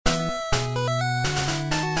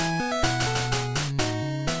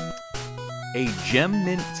A Gem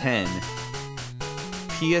Mint 10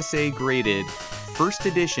 PSA graded first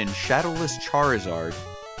edition Shadowless Charizard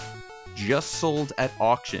just sold at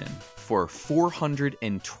auction for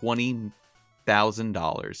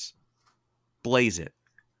 $420,000. Blaze it.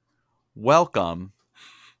 Welcome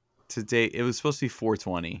to day. It was supposed to be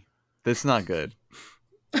 420. That's not good.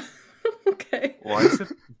 Okay. Why is it?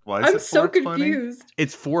 I'm so 420? confused.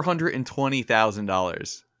 It's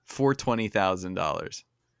 $420,000. $420,000.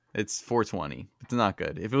 It's 420. It's not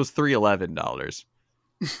good. If it was $311,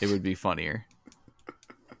 it would be funnier.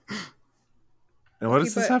 And what does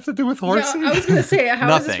Okay, this but- have to do with Horsey? Yeah, I was gonna say,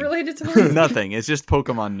 how is this Nothing. related to Horsey? Nothing. It's just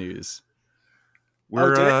Pokemon news.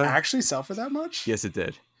 We're did it actually sell for that much? Yes, it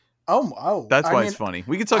did. Oh. That's I why mean, it's funny.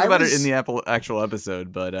 We could talk I about was- it in the actual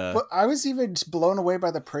episode, but I was even blown away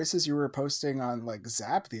by the prices you were posting on like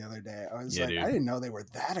Zap the other day. I was Yeah, like, dude. I didn't know they were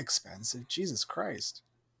that expensive. Jesus Christ.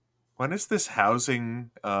 When is this housing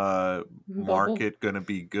market going to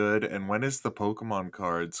be good? And when is the Pokemon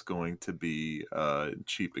cards going to be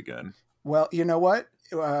cheap again? Well, you know what?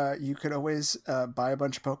 You could always buy a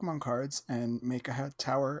bunch of Pokemon cards and make a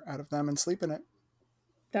tower out of them and sleep in it.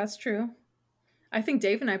 That's true. I think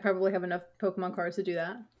Dave and I probably have enough Pokemon cards to do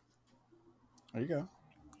that. There you go.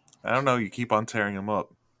 I don't know. You keep on tearing them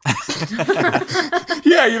up.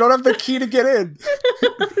 Yeah, you don't have the key to get in.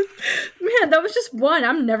 Man, that was just one.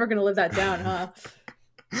 I'm never gonna live that down, huh?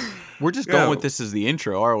 we're just Yeah. going with this as the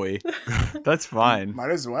intro, are we? That's fine.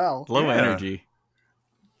 Might as well. Low Yeah. energy.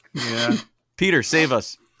 Yeah. Peter, save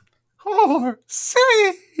us.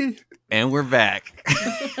 Horsey! And we're back.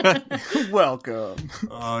 Welcome.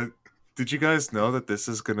 Did you guys know that this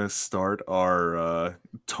is going to start our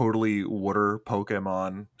totally water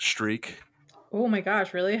Pokemon streak? Oh my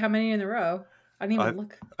gosh, really? How many in a row? I didn't even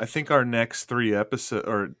look. I think our next 3 episodes,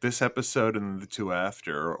 or this episode and the 2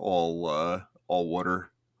 after, are all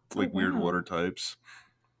water, like Oh, weird wow. water types.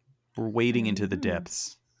 We're wading into the Mm.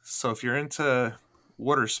 depths. So if you're into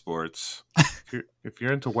water sports, if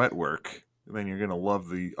you're into wet work, then you're gonna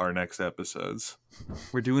love our next episodes.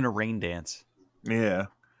 We're doing a rain dance. Yeah.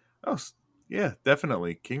 Yeah,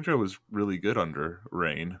 definitely. Kingdra was really good under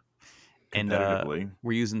rain. And Competitively.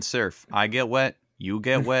 we're using surf. I get wet. You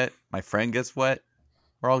get wet. My friend gets wet.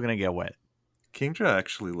 We're all going to get wet. Kingdra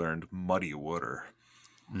actually learned muddy water.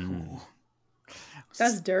 Mm.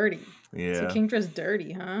 That's dirty. Yeah. So Kingdra's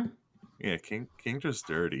dirty, huh? Yeah, Kingdra's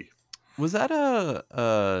dirty. Was that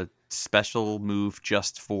a special move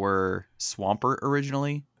just for Swampert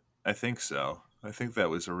originally? I think so. I think that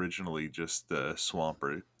was originally just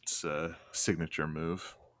Swampert's signature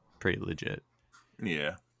move. Pretty legit.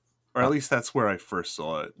 Yeah. Or at least that's where I first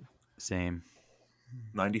saw it. Same.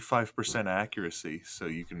 95% accuracy, so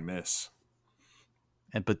you can miss.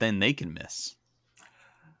 But then they can miss.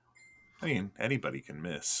 I mean, anybody can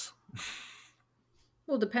miss.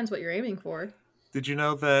 Well, it depends what you're aiming for. Did you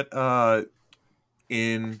know that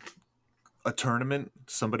in a tournament,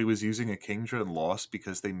 somebody was using a Kingdra and lost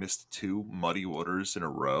because they missed 2 muddy waters in a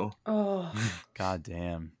row? Oh, God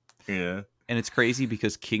damn. Yeah. And it's crazy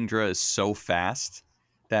because Kingdra is so fast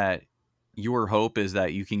that your hope is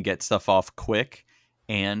that you can get stuff off quick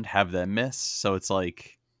and have them miss. So it's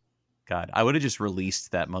like, God, I would have just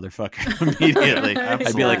released that motherfucker immediately. I'd be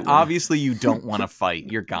like, Absolutely. obviously you don't want to fight.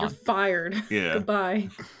 You're you're gone. fired. Yeah. Goodbye.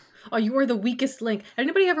 Oh, you were the weakest link.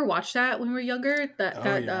 Anybody ever watch that when we were younger?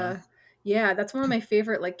 Yeah, that's one of my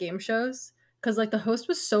favorite like game shows. Cause like the host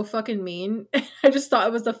was so fucking mean. I just thought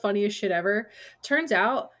it was the funniest shit ever. Turns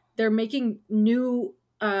out they're making new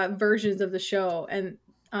versions of the show. And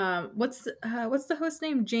what's the host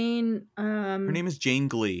name? Jane. Her name is Jane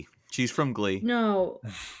Glee. She's from Glee. No,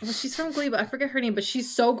 well, she's from Glee, but I forget her name. But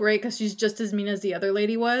she's so great because she's just as mean as the other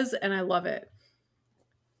lady was, and I love it.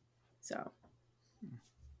 So,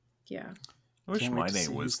 yeah. I wish Can't wait my to name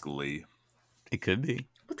see was who's- Glee. It could be.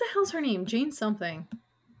 What the hell's her name? Jane something.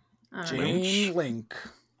 I don't know. Jane Link.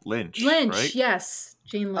 Lynch. Lynch. Right? Yes,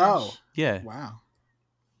 Jane Lynch. Oh, Yeah. wow.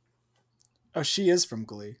 Oh, she is from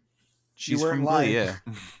Glee. She's weren't from lying. Glee, yeah.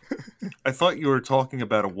 I thought you were talking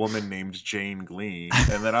about a woman named Jane Glee,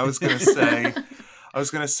 and then I was gonna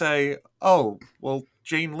say, oh, well,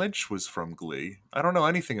 Jane Lynch was from Glee. I don't know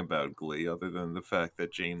anything about Glee other than the fact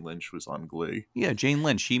that Jane Lynch was on Glee. Yeah, Jane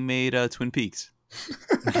Lynch. She made Twin Peaks.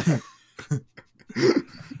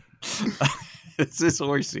 It's this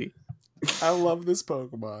Horsey. I love this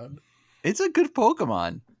Pokemon. It's a good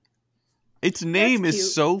Pokemon. Its name That's is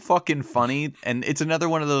cute. so fucking funny, and it's another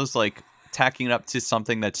one of those like tacking it up to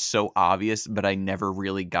something that's so obvious, but I never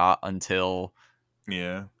really got until.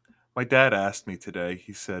 Yeah. My dad asked me today,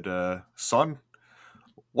 he said, son,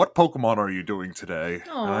 what Pokemon are you doing today?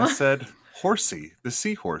 And I Aw. said, Horsey, the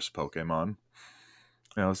seahorse Pokemon.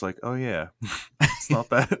 And I was like, oh yeah, it's not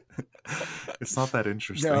that. It's not that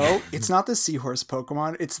interesting. No, it's not the seahorse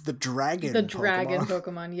Pokemon. It's the dragon. The dragon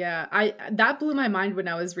Pokemon. Yeah, that blew my mind when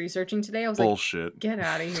I was researching today. I was bullshit. Like, get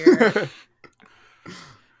out of here.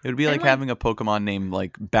 It would be like having a Pokemon named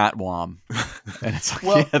like Batwom, and it's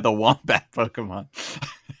like the Wombat Pokemon.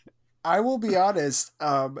 I will be honest.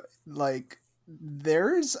 Like,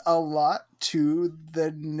 there's a lot to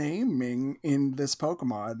the naming in this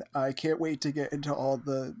Pokemon. I can't wait to get into all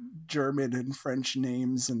the German and French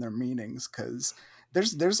names and their meanings, because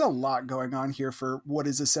there's a lot going on here for what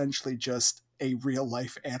is essentially just a real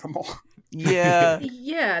life animal. Yeah.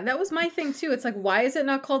 Yeah, that was my thing too. It's like, why is it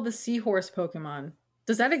not called the seahorse Pokemon?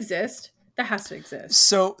 Does that exist? That has to exist.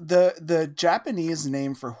 So the Japanese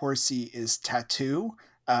name for Horsey is Tattoo.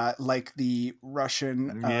 Like the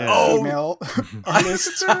Russian female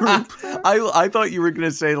artist group. I thought you were gonna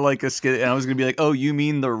say like a skit, and I was gonna be like, "Oh, you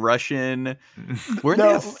mean the Russian?" Weren't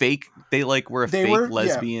they a fake? They like were a fake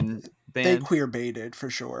lesbian band. They queer baited for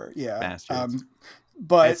sure. Yeah, bastards.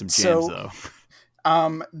 But some jams,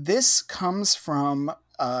 though. This comes from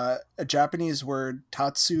a Japanese word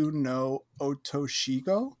Tatsu no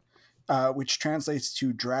Otoshigo, which translates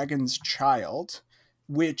to dragon's child,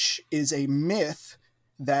 which is a myth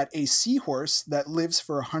that a seahorse that lives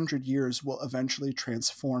for 100 years will eventually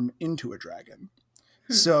transform into a dragon.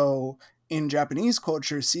 So in Japanese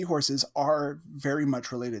culture, seahorses are very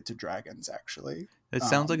much related to dragons, actually. It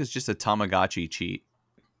sounds like it's just a Tamagotchi cheat.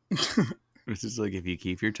 It's just like, if you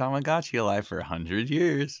keep your Tamagotchi alive for 100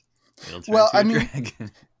 years, it'll turn into a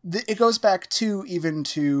dragon. It goes back to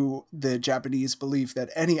the Japanese belief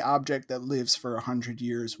that any object that lives for 100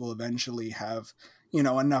 years will eventually have,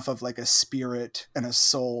 enough of like a spirit and a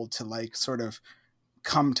soul to like sort of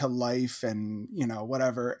come to life and,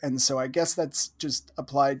 whatever. And so I guess that's just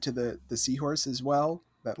applied to the seahorse as well,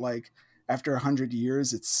 that like after 100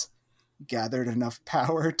 years, it's gathered enough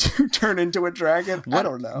power to turn into a dragon. I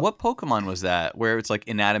don't know. What Pokemon was that where it's like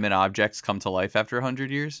inanimate objects come to life after 100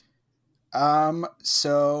 years?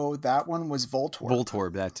 So that one was Voltorb.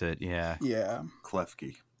 Voltorb, that's it. Yeah. Yeah.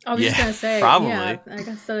 Klefki. I was just gonna say, probably. Yeah, I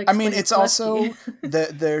guess that I mean, it's Klefki. also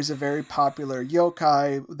there's a very popular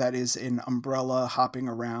yokai that is in Umbrella hopping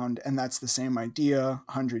around, and that's the same idea.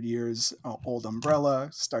 100 years old Umbrella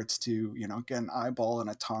starts to get an eyeball and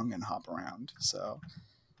a tongue and hop around. So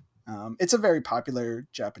it's a very popular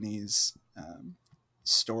Japanese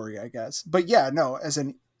story, I guess. But yeah, no, as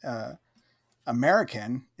an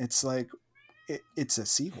American, it's like it's a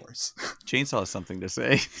seahorse. Chainsaw has something to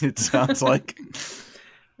say. It sounds like.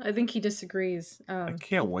 I think he disagrees. I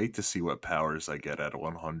can't wait to see what powers I get at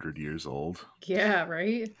 100 years old. Yeah,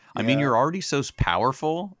 right? I mean, you're already so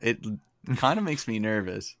powerful. It kind of makes me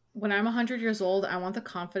nervous. When I'm 100 years old, I want the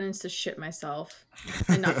confidence to shit myself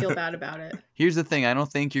and not feel bad about it. Here's the thing. I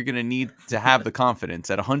don't think you're going to need to have the confidence.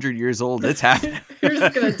 At 100 years old, it's happening. You're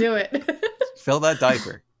just going to do it. Fill that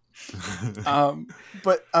diaper.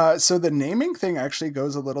 So the naming thing actually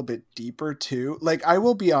goes a little bit deeper too. Like, I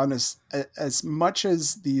will be honest, as much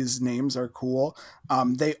as these names are cool,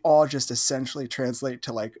 they all just essentially translate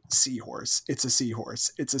to like seahorse. It's a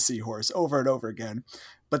seahorse. It's a seahorse over and over again.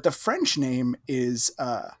 But the French name is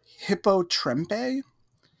Hippotrempe,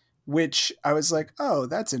 which I was like, oh,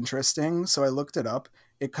 that's interesting. So I looked it up.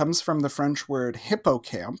 It comes from the French word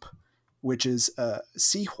hippocamp, which is a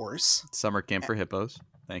seahorse. Summer camp for hippos.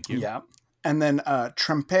 Thank you. Yeah. And then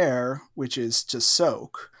tremper, which is to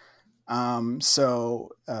soak. The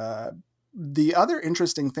other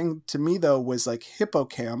interesting thing to me, though, was like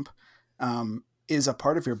hippocamp is a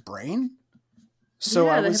part of your brain. So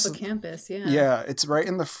yeah, the hippocampus, yeah. Yeah, it's right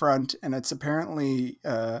in the front, and it's apparently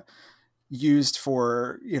used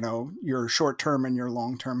for, your short-term and your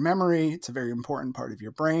long-term memory. It's a very important part of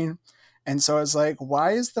your brain. And so I was like,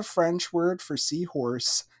 why is the French word for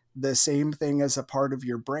seahorse the same thing as a part of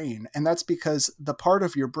your brain? And that's because the part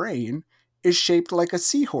of your brain is shaped like a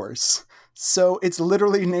seahorse. So it's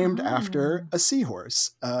literally named after a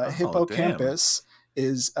seahorse. Hippocampus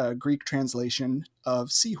is a Greek translation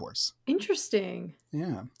of seahorse. Interesting.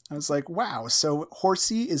 Yeah. I was like, wow. So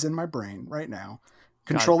horsey is in my brain right now,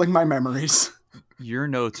 controlling my memories. Your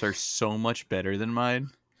notes are so much better than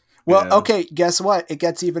mine. Well, okay, guess what? It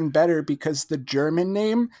gets even better because the German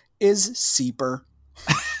name is Sieper.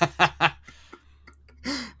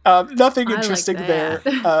 Nothing interesting there.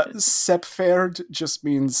 Seepferd just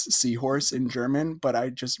means seahorse in German, but I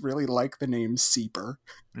just really like the name Sieper.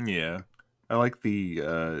 Yeah. I like the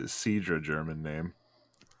Cedra German name.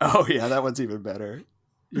 Oh, yeah, that one's even better.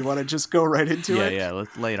 You want to just go right into it? Yeah,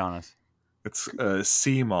 let's lay it on us. It's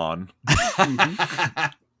Simon.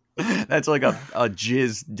 That's like a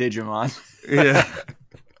jizz Digimon. Yeah.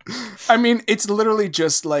 I mean, it's literally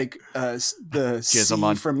just like the C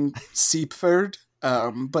Jizzamon. from Seepford,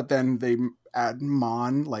 but then they add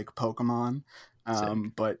Mon, like Pokemon.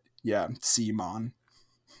 But yeah, Seamon.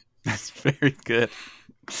 That's very good.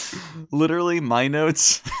 Literally, my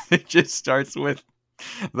notes, it just starts with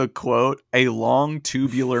the quote, "A long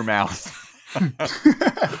tubular mouth."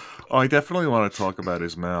 Oh, I definitely want to talk about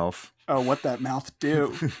his mouth. Oh, what that mouth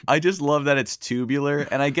do? I just love that it's tubular,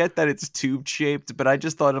 and I get that it's tube shaped, but I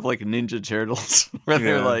just thought of like Ninja Turtles, where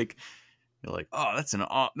they're Yeah. like, you're like, oh,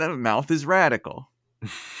 that mouth is radical.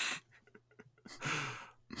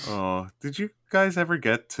 Oh, did you guys ever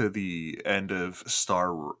get to the end of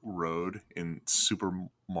Star Road in Super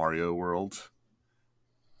Mario World?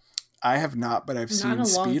 I have not, but I've Not seen in a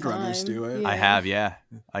long speedrunners time. do it. Yeah. I have, yeah.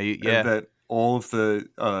 And that all of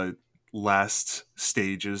the last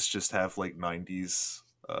stages just have like 90s,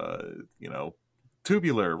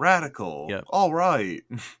 tubular, radical, Yep. all right,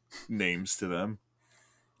 names to them.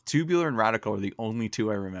 Tubular and radical are the only two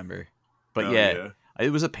I remember. But Oh, yeah, it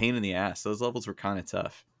was a pain in the ass. Those levels were kind of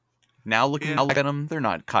tough. Now looking back at them, they're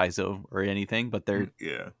not Kaizo or anything, but they're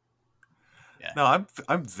Yeah. Yeah. No,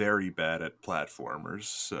 I'm very bad at platformers,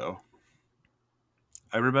 so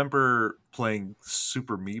I remember playing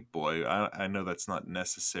Super Meat Boy. I know that's not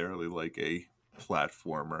necessarily like a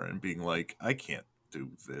platformer, and being like, I can't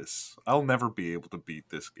do this. I'll never be able to beat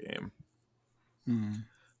this game.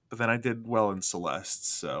 But then I did well in Celeste,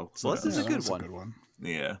 so Celeste is a good one. A good one.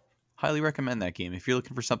 Yeah. Highly recommend that game if you're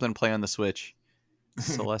looking for something to play on the Switch.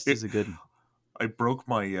 Celeste is a good one. I broke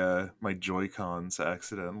my my Joy-Cons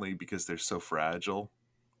accidentally because they're so fragile.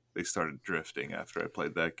 They started drifting after I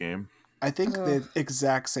played that game. I think the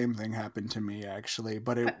exact same thing happened to me actually,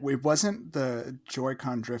 but it wasn't the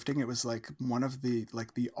Joy-Con drifting. It was like one of the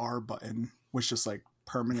R button was just like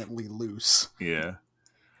permanently loose. Yeah.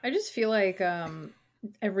 I just feel like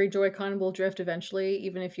every Joy-Con will drift eventually,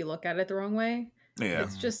 even if you look at it the wrong way. Yeah.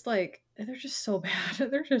 It's just like they're just so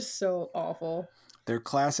bad. They're just so awful. They're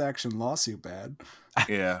class action lawsuit bad.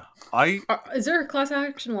 Yeah. Is there a class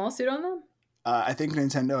action lawsuit on them? I think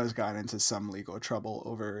Nintendo has gotten into some legal trouble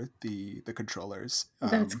over the controllers.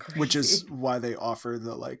 That's crazy. Which is why they offer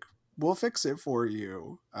the like, we'll fix it for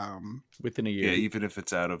you. Within a year. Yeah, even if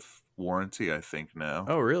it's out of warranty, I think now.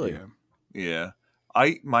 Oh, really? Yeah.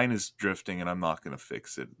 Mine is drifting and I'm not going to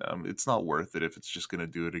fix it. It's not worth it if it's just going to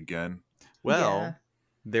do it again. Well,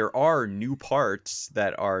 there are new parts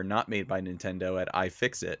that are not made by Nintendo at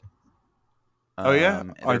iFixit. Oh, yeah?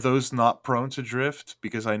 Are those not prone to drift?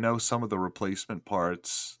 Because I know some of the replacement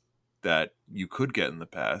parts that you could get in the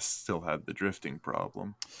past still had the drifting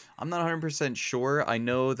problem. I'm not 100% sure. I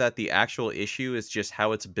know that the actual issue is just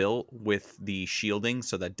how it's built with the shielding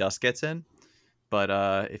so that dust gets in. But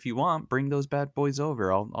if you want, bring those bad boys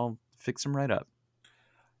over. I'll fix them right up.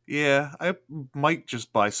 Yeah, I might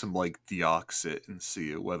just buy some like Deoxit and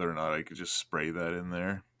see whether or not I could just spray that in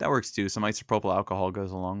there. That works too. Some isopropyl alcohol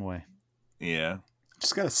goes a long way. Yeah.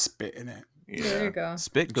 Just gotta spit in it. Yeah. There you go.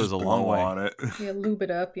 Spit goes Just a long way. on it. Yeah, lube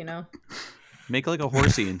it up, you know. Make like a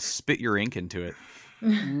horsey and spit your ink into it.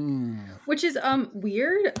 Which is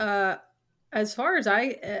weird. As far as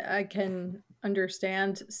I can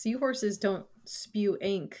understand, seahorses don't spew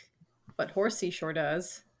ink, but horsey sure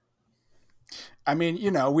does. I mean,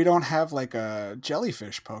 we don't have like a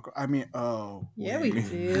jellyfish Pokemon. I mean, we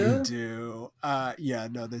do. We do. Yeah,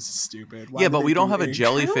 no, this is stupid. Why but we don't have a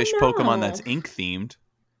jellyfish Pokemon that's ink themed.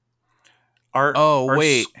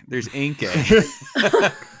 Wait, there's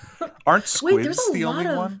Inkay. Aren't squids the only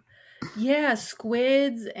one? Yeah,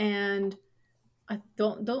 squids and I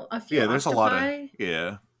feel there's octopi. a lot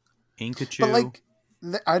of Inkachu. But like,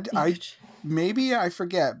 I maybe I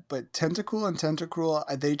forget, but Tentacool and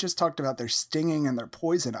Tentacruel, they just talked about their stinging and their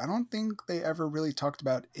poison. I don't think they ever really talked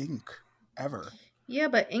about ink, ever. Yeah,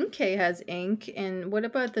 but Inkay has ink, and what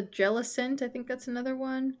about the Jellicent? I think that's another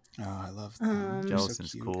one. Oh, I love them.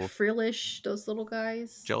 Jellicent's so cool. Frillish, those little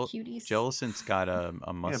guys, cuties. Jellicent's got a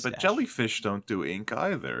mustache. Yeah, but jellyfish don't do ink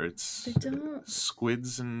either. It's they don't.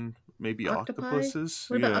 Squids and maybe Octopi? octopuses.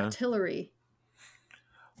 What about Octillery?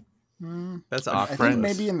 That's I think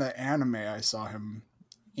maybe in the anime I saw him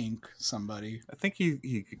ink somebody. I think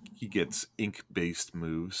he gets ink based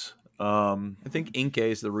moves. I think Inkay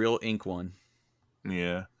is the real ink one.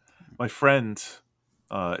 Yeah, my friend,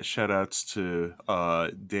 shout outs to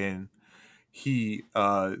Dan. He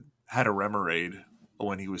had a Remoraid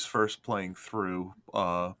when he was first playing through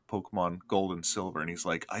Pokemon Gold and Silver, and he's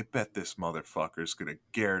like, I bet this motherfucker's gonna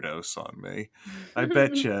Gyarados on me. I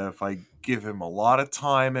bet you if I give him a lot of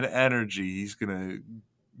time and energy, he's gonna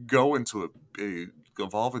go into a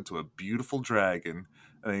evolve into a beautiful dragon,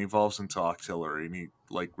 and then he evolves into Octillery, and he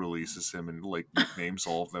like releases him and like names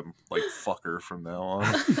all of them like fucker from now on.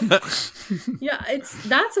 Yeah,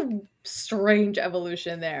 that's a strange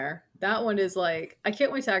evolution there. That one is like I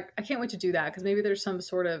can't wait to do that because maybe there's some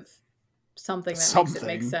sort of something that makes it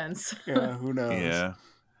make sense. Yeah, who knows? Yeah.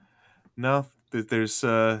 No, there's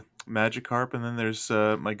Magikarp, and then there's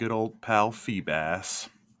my good old pal Feebas.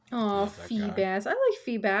 Oh, Feebas. I like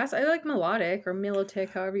Feebas. I like Melodic or Milotic,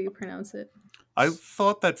 however you pronounce it. I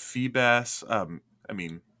thought that Feebas, I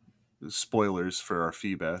mean, spoilers for our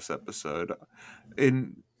Feebas episode.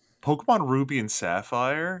 In Pokemon Ruby and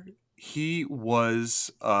Sapphire, he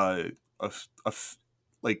was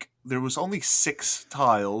like there was only 6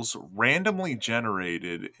 tiles randomly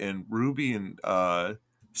generated in Ruby and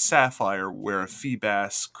Sapphire where a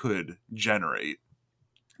Feebas could generate.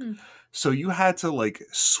 So you had to like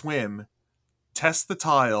swim, test the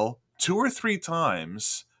tile 2 or 3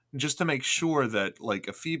 times just to make sure that like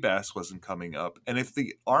a Feebas wasn't coming up. And if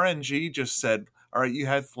the RNG just said, all right, you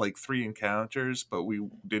had like 3 encounters, but we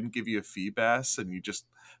didn't give you a Feebas and you just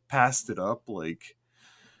passed it up, like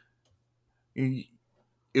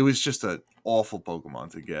it was just an awful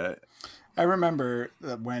Pokemon to get. I remember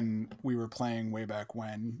that when we were playing way back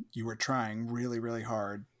when, you were trying really, really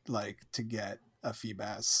hard like to get a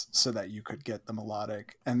Feebas so that you could get the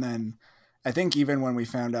Melodic. And then I think even when we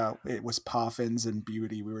found out it was Poffins and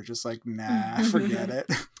Beauty, we were just like, nah, forget it.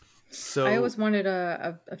 So I always wanted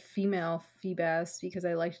a female Feebas because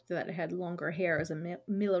I liked that it had longer hair as a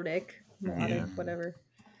melodic, whatever.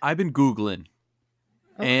 I've been Googling.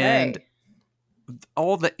 Okay. And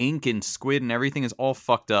all the ink and squid and everything is all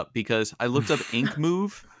fucked up because I looked up ink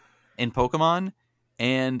move in Pokemon,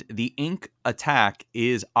 and the ink attack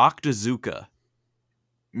is Octazooka.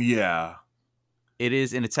 Yeah. It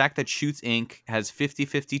is an attack that shoots ink, has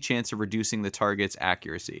 50-50 chance of reducing the target's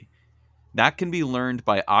accuracy. That can be learned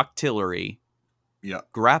by Octillery,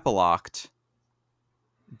 Grapploct.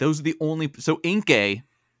 Those are the only... So Inkay,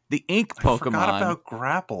 the ink Pokemon... I forgot about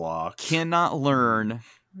Grapploct. Cannot learn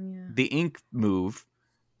the ink move,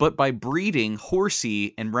 but by breeding,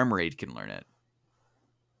 Horsey and Remoraid can learn it.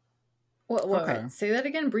 What? Okay. Say that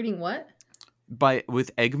again. Breeding what?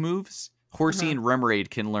 With egg moves, Horsey and Remoraid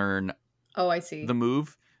can learn I see. the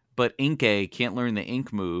move, but Inkay can't learn the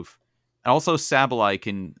ink move. Also, Sableye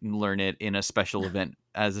can learn it in a special event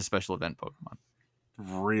as a special event Pokemon.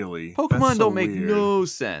 Really? Pokemon don't make no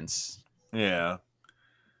sense. Yeah.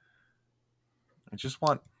 I just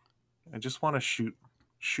want to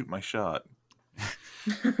shoot my shot.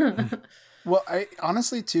 Well, I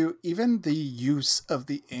honestly too, even the use of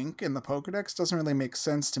the ink in the Pokedex doesn't really make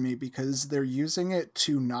sense to me because they're using it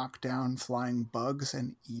to knock down flying bugs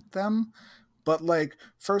and eat them. But like,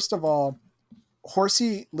 first of all,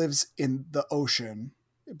 Horsey lives in the ocean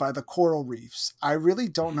by the coral reefs. I really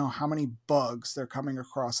don't know how many bugs they're coming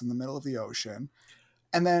across in the middle of the ocean.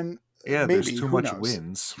 And then maybe, there's too much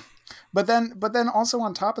winds. But then also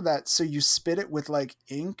on top of that, so you spit it with like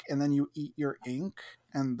ink and then you eat your ink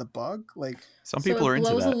and the bug, like some people are into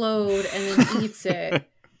that. Blows a load and then eats it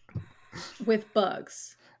with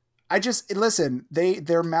bugs. I just listen.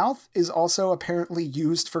 Their mouth is also apparently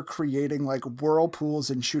used for creating like whirlpools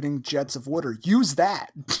and shooting jets of water. Use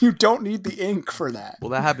that. You don't need the ink for that. Well,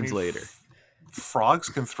 that happens later. Frogs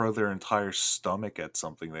can throw their entire stomach at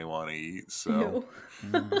something they want to eat, so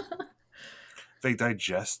they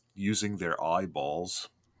digest using their eyeballs.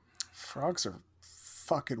 Frogs are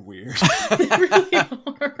fucking weird. They really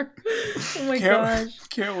are. Oh my gosh.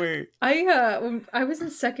 Can't wait. When I was in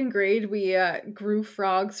 2nd grade, we grew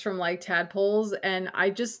frogs from like tadpoles, and I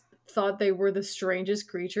just thought they were the strangest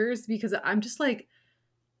creatures because I'm just like,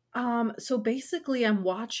 so basically I'm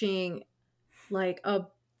watching like a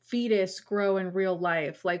fetus grow in real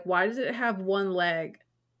life. Like, why does it have one leg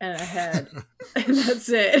and a head? And that's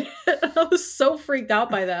it. I was so freaked out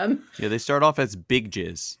by them. Yeah, they start off as big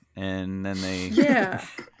jizz, and then they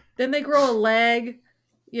then they grow a leg,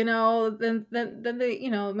 then they,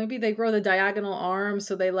 maybe they grow the diagonal arm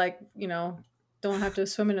so they like, don't have to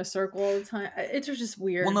swim in a circle all the time. It's just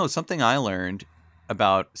weird. Well, no, something I learned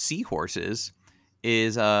about seahorses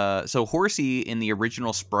is so Horsey in the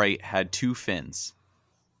original sprite had 2 fins.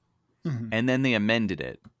 Mm-hmm. And then they amended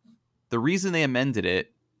it. The reason they amended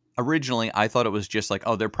it, originally I thought it was just like,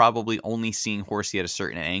 they're probably only seeing Horsey at a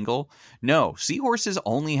certain angle. No, seahorses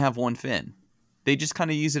only have 1 fin. They just kind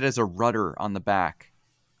of use it as a rudder on the back.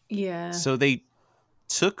 Yeah. So they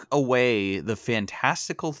took away the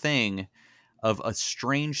fantastical thing of a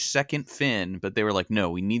strange second fin, but they were like, no,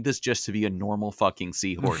 we need this just to be a normal fucking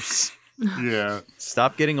seahorse. Yeah.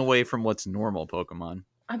 Stop getting away from what's normal, Pokemon.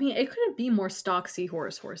 I mean, it couldn't be more stock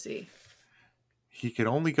seahorse horsey. He could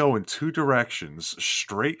only go in two directions,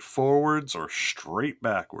 straight forwards or straight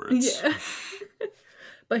backwards. Yeah.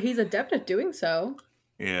 But he's adept at doing so.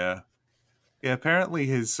 Yeah. Yeah, apparently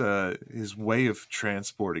his way of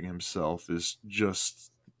transporting himself is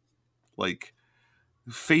just like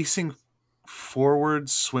facing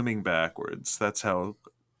forwards, swimming backwards. That's how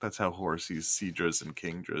Horsey's, Seadras, and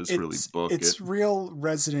Kingdras really book it's it. real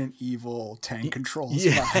Resident Evil tank controls.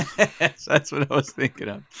 Yeah, that's what I was thinking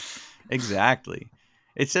of. Exactly.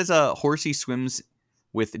 It says Horsey swims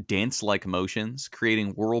with dance-like motions, creating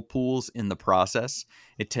whirlpools in the process.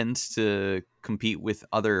 It tends to compete with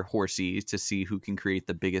other horsies to see who can create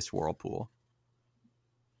the biggest whirlpool.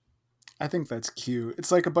 I think that's cute.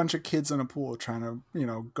 It's like a bunch of kids in a pool trying to,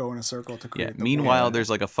 go in a circle to create. Yeah. Meanwhile, there's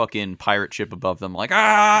like a fucking pirate ship above them, like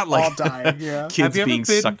all dying. Yeah. Kids being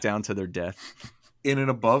sucked down to their death. In an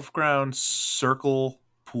above-ground circle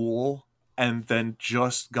pool, and then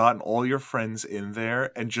just gotten all your friends in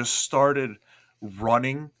there and just started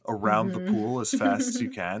running around the pool as fast as you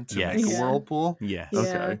can to make a whirlpool? Yes.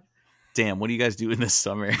 Okay. Damn, what do you guys do in this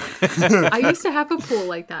summer? I used to have a pool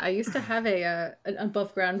like that. I used to have an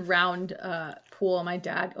above ground round pool. My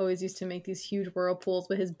dad always used to make these huge whirlpools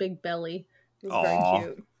with his big belly. It was very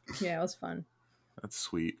cute. Yeah, it was fun. That's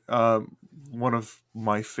sweet. One of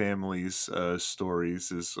my family's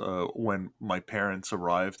stories is when my parents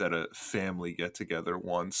arrived at a family get-together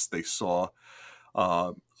once, they saw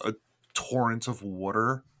a torrent of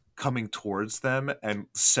water coming towards them and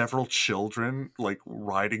several children like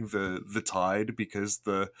riding the tide because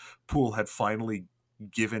the pool had finally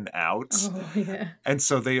given out. Oh, yeah. And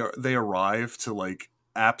so they arrive to like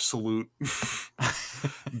absolute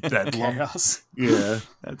bedlam. Chaos. Yeah.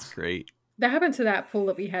 That's great. That happened to that pool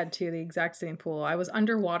that we had too, the exact same pool. I was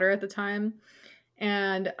underwater at the time,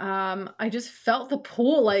 and I just felt the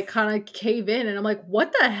pool like kind of cave in, and I'm like,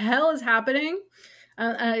 what the hell is happening?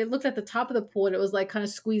 And I looked at the top of the pool, and it was like kind of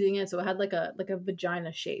squeezing in, so it had like a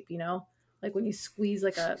vagina shape, like when you squeeze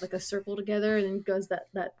like a circle together, and then it goes that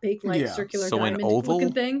big like circular diamond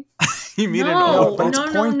looking thing. You mean an oval? But it's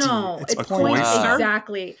pointy. No. It's It's pointy.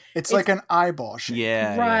 Exactly. It's like an eyeball shape.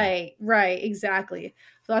 Yeah. Right, exactly.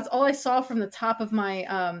 So that's all I saw from the top of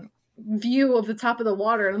my view of the top of the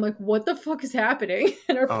water, and I'm like, what the fuck is happening?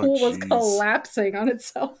 And our pool was collapsing on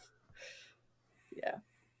itself. Yeah.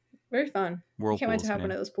 Very fun. I can't wait to have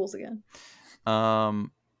one of those pools again.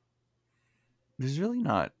 There's really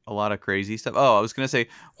not a lot of crazy stuff. Oh, I was going to say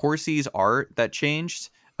Horsey's art that changed.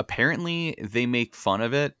 Apparently they make fun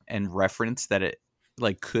of it and reference that it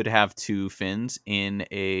like could have two fins in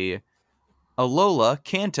a Lola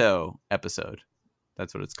Kanto episode.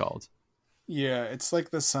 That's what it's called. Yeah, it's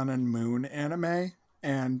like the Sun and Moon anime.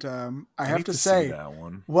 And I have to say, that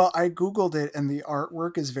one. Well, I Googled it and the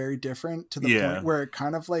artwork is very different to the point where it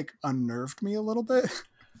kind of like unnerved me a little bit.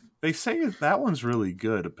 They say that one's really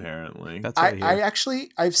good, apparently. That's what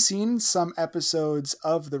I've seen some episodes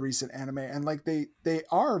of the recent anime and like they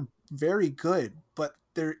are very good, but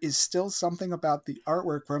there is still something about the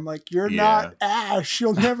artwork where I'm like, you're not Ash.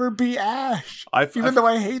 You'll never be Ash. Even though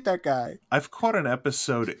I hate that guy. I've caught an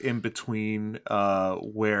episode in between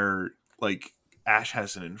where like Ash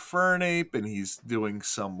has an Infernape and he's doing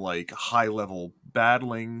some like high level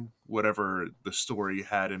battling, whatever the story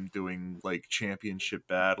had him doing, like championship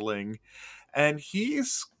battling, and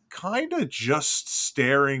he's kind of just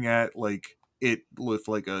staring at like it with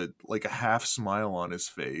like a half smile on his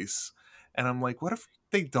face, and I'm like, what have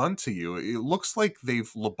they done to you? It looks like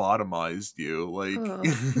they've lobotomized you.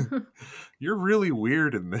 Like you're really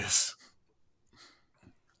weird in this.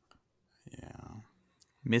 Yeah.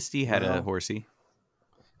 Misty had a horsey.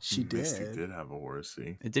 She did. Misty did have a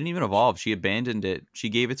horsey. It didn't even evolve. She abandoned it. She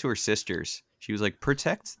gave it to her sisters. She was like,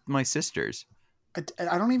 protect my sisters.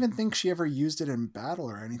 I don't even think she ever used it in battle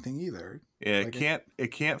or anything either. Yeah, like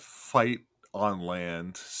it can't fight on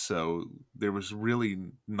land, so there was really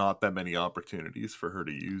not that many opportunities for her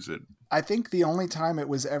to use it. I think the only time it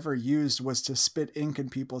was ever used was to spit ink in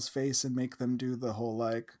people's face and make them do the whole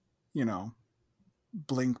like,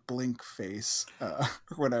 blink face or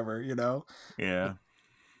whatever, Yeah.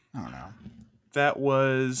 I don't know. That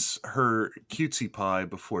was her Cutesy Pie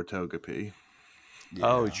before Togepi. Yeah.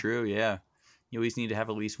 Oh, true. Yeah. You always need to have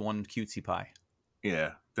at least one Cutesy Pie.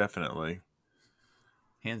 Yeah, definitely.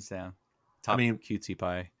 Hands down. Cutesy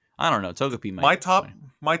Pie. I don't know. Togepi might.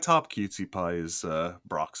 My top Cutesy Pie is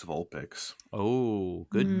Brock's Vulpix. Oh,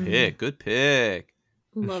 good pick. Good pick.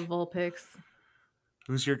 Love Vulpix.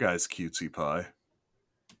 Who's your guys' Cutesy Pie?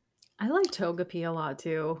 I like Togepi a lot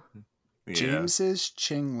too. Yeah. James's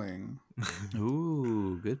Chingling.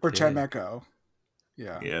 Ooh, good or pick. Chimecho.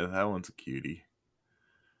 Yeah, that one's a cutie.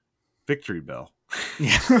 Victory Bell.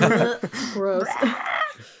 Yeah. Gross.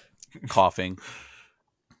 Coughing.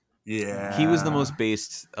 Yeah. He was the most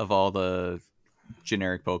based of all the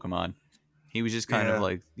generic Pokemon. He was just kind of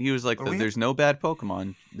like, there's no bad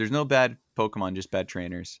Pokemon. There's no bad Pokemon, just bad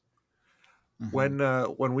trainers. When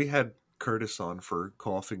we had Curtis on for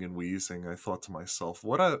coughing and wheezing, I thought to myself,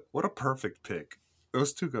 what a perfect pick.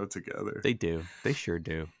 Those two go together. They do. They sure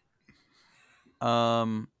do.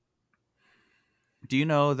 Do you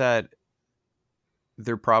know that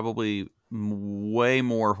there are probably way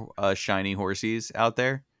more shiny horsies out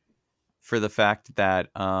there for the fact that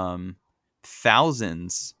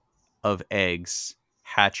thousands of eggs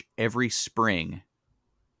hatch every spring,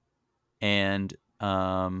 and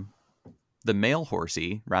the male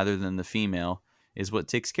horsey rather than the female is what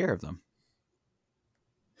takes care of them.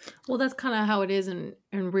 Well, that's kind of how it is in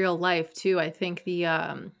real life too. I think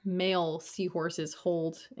the male seahorses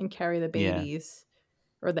hold and carry the babies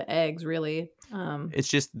or the eggs. Really, it's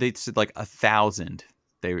just they said like 1,000.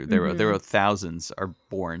 There were thousands are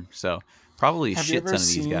born. So probably a shit ton of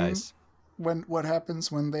these guys. What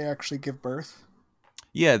happens when they actually give birth?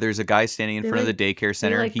 Yeah, there's a guy standing in front of the daycare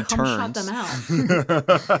center. He turns. Them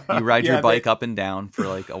out. You ride your bike up and down for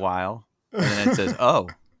like a while, and then it says, "Oh,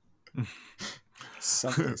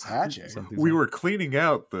 something's hatching." We were cleaning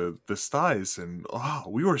out the sties, and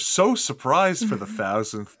we were so surprised for the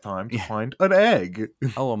 1,000th time to find an egg.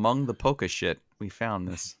 Oh, among the Poke shit, we found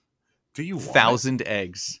this. Do you want 1,000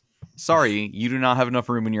 eggs? Sorry, you do not have enough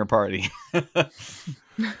room in your party.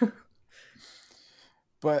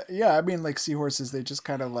 But yeah, I mean, like seahorses, they just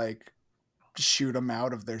kind of like shoot them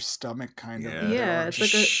out of their stomach, kind of. Yeah, it's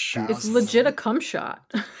like it's legit a cum shot.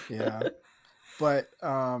 Yeah, but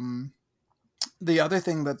the other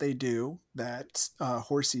thing that they do that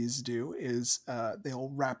horsies do is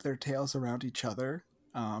they'll wrap their tails around each other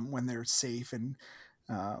when they're safe and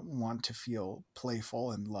want to feel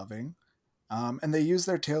playful and loving, and they use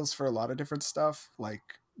their tails for a lot of different stuff,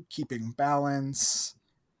 like keeping balance.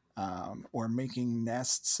 Or making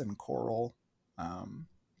nests and coral. I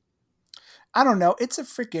don't know. It's a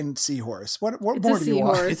freaking seahorse. What more do you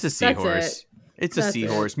want? It's a seahorse. It's a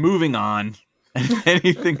seahorse. Moving on.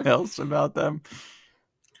 Anything else about them?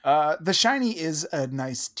 The shiny is a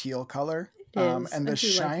nice teal color. And the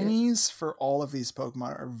shinies for all of these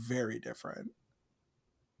Pokemon are very different.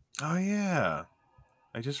 Oh yeah,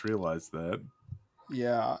 I just realized that.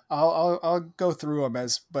 Yeah, I'll go through them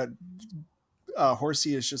but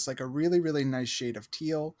Horsey is just like a really, really nice shade of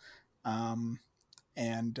teal. And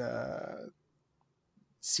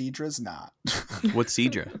Seadra's not. What's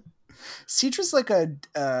Seadra? Seadra's like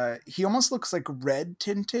he almost looks like red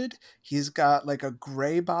tinted. He's got like a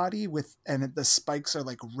gray body and the spikes are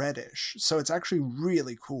like reddish. So it's actually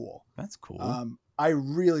really cool. That's cool. I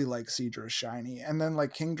really like Seadra's shiny. And then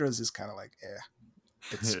like Kingdra's is kind of like,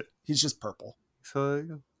 he's just purple. So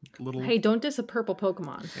little. Hey, don't diss a purple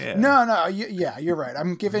Pokemon. Yeah. No, you're right.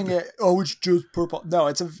 I'm giving it. Oh, it's just purple. No,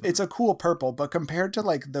 it's a cool purple, but compared to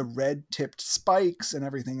like the red tipped spikes and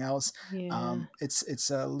everything else, it's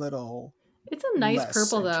a little. It's a nice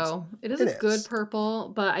purple though. It is a good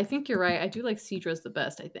purple, but I think you're right. I do like Seadra's the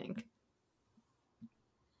best. I think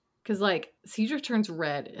because like Seadra turns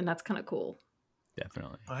red, and that's kind of cool.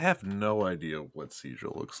 Definitely. I have no idea what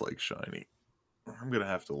Seadra looks like shiny. I'm gonna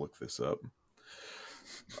have to look this up.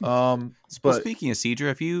 But speaking of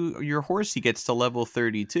Seadra, if your horsey gets to level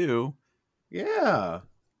 32, it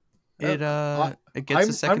gets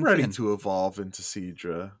a second. I'm ready to evolve into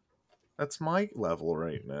Seadra. That's my level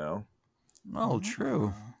right now. Oh,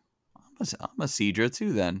 true. I'm a Seadra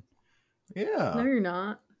too then. Yeah. No, you're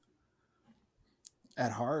not.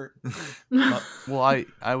 At heart. Well,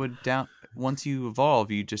 I would down once you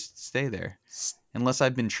evolve, you just stay there. Unless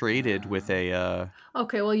I've been traded with a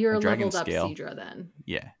okay, well you're a leveled up scale. Seadra then.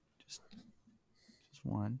 Yeah, just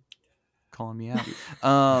one calling me out.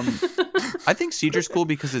 I think Seadra's cool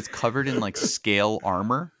because it's covered in like scale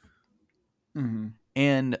armor,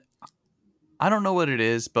 and I don't know what it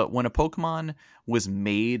is, but when a Pokemon was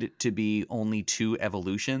made to be only 2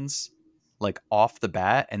 evolutions, like off the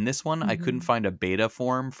bat, and this one I couldn't find a beta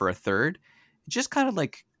form for a third, it just kind of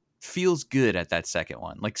like feels good at that second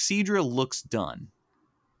one. Like Seadra looks done.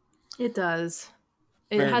 It does.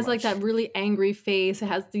 It has like that really angry face. It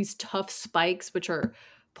has these tough spikes, which are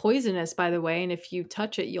poisonous, by the way. And if you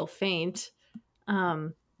touch it, you'll faint.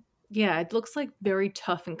 Yeah, it looks like very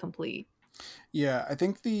tough and complete. Yeah, I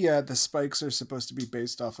think the spikes are supposed to be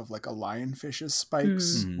based off of like a lionfish's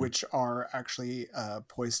spikes, which are actually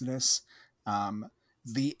poisonous.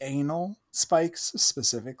 The anal spikes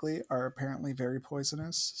specifically are apparently very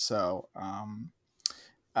poisonous. So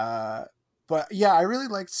But yeah, I really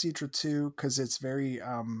liked Sidra too because it's very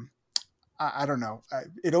I don't know.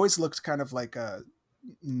 It always looked kind of like a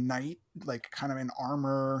knight, like kind of in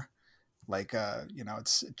armor, like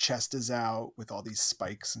its chest is out with all these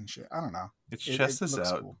spikes and shit. I don't know. Its chest is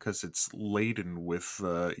out cool because it's laden with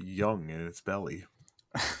young in its belly.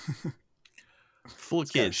 Full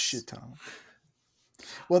of kids. Shit ton.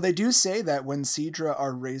 Well, they do say that when Sidra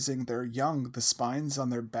are raising their young, the spines on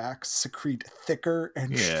their backs secrete thicker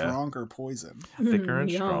and stronger poison. Thicker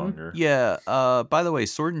and stronger. Yeah. By the way,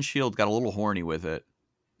 Sword and Shield got a little horny with it.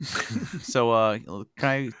 So,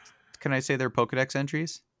 can I say their Pokedex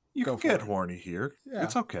entries? You can get horny here. Yeah.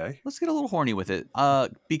 It's okay. Let's get a little horny with it.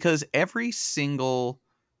 Because every single...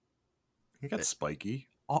 You got spiky.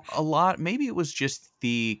 A lot, maybe it was just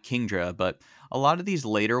the Kingdra, but a lot of these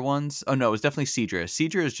later ones, oh no, it was definitely Seadra.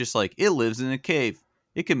 Seadra is just like, it lives in a cave.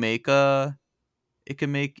 It can make a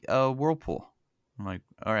whirlpool. I'm like,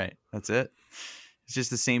 all right, that's it. It's just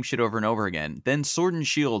the same shit over and over again. Then Sword and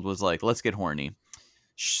Shield was like, let's get horny.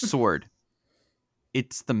 Sword.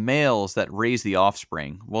 It's the males that raise the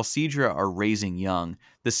offspring, while Seadra are raising young.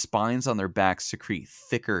 The spines on their backs secrete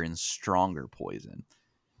thicker and stronger poison.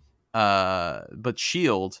 But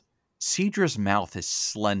Shield, Seadra's mouth is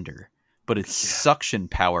slender, but its suction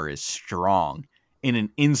power is strong. In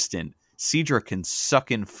an instant, Seadra can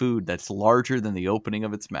suck in food that's larger than the opening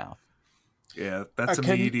of its mouth. Yeah, that's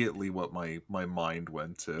immediately what my mind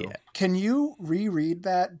went to. Yeah. Can you reread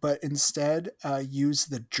that, but instead use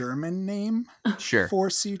the German name for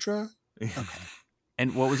Seadra? Okay.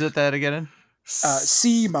 And what was it that again?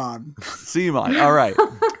 Seaman. Seaman, all right.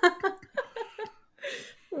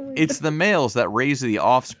 It's the males that raise the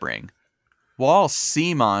offspring. While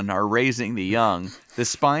seaman are raising the young, the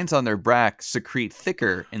spines on their back secrete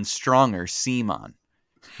thicker and stronger seaman.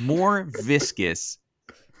 More viscous,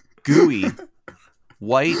 gooey,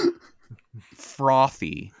 white,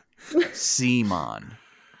 frothy seaman.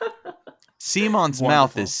 Seaman's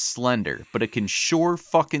mouth is slender, but it can sure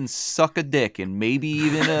fucking suck a dick and maybe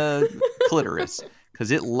even a clitoris,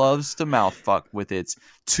 because it loves to mouth fuck with its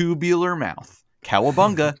tubular mouth.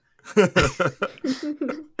 Cowabunga. I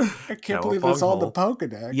can't believe that's all the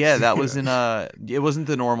Pokedex. Yeah, that was in it wasn't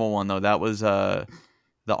the normal one though. That was the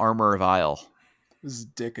Armor of Isle. This is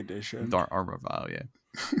Dick Edition. The Armor of Isle, yeah.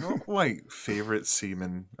 You know what my favorite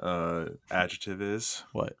seaman adjective is?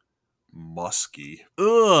 What? Musky.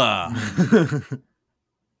 Ugh.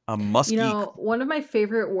 A musky. You know, one of my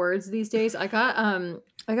favorite words these days, I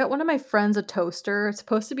got one of my friends a toaster. It's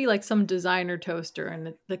supposed to be like some designer toaster,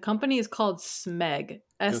 and the company is called Smeg.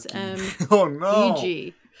 SMEG. Oh no.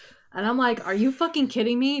 And I'm like, are you fucking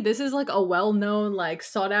kidding me? This is like a well-known, like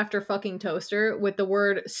sought after fucking toaster with the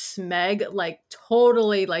word Smeg like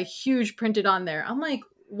totally like huge printed on there. I'm like,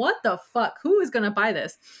 what the fuck? Who is gonna buy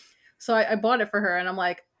this? So I bought it for her, and I'm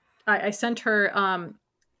like, I sent her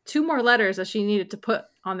 2 more letters that she needed to put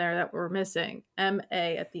on there that were missing.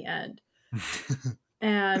 M-A at the end.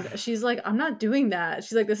 And she's like, I'm not doing that.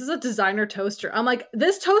 She's like, this is a designer toaster. I'm like,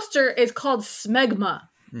 this toaster is called Smegma.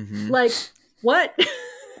 Mm-hmm. Like, what?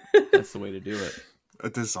 That's the way to do it. A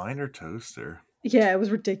designer toaster. Yeah, it was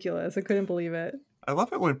ridiculous. I couldn't believe it. I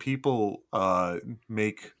love it when people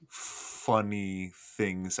make funny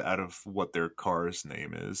things out of what their car's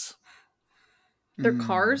name is. Their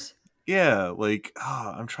cars? Yeah, like,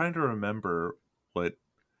 I'm trying to remember what...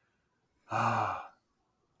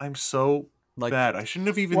 I'm so bad. I shouldn't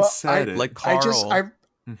have even said it. Like Carl.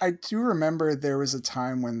 I do remember there was a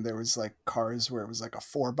time when there was like cars where it was like a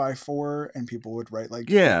 4x4 and people would write like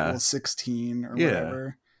 16 or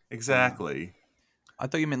whatever. Exactly. I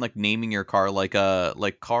thought you meant like naming your car like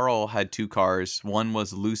Carl had 2 cars. One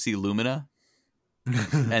was Lucy Lumina,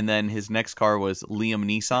 and then his next car was Liam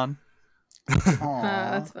Neeson.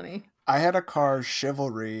 That's funny. I had a car,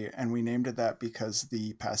 Chivalry, and we named it that because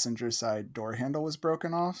the passenger side door handle was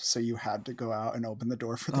broken off, so you had to go out and open the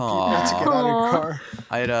door for the people to get out of your car.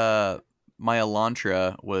 I had my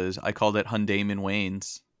Elantra I called it Hyundai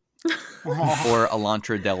Wayne's or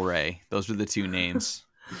Elantra Del Rey. Those were the 2 names.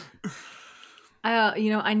 I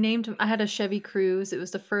had a Chevy Cruze. It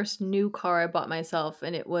was the first new car I bought myself,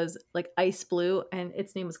 and it was like ice blue, and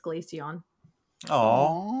its name was Glaceon.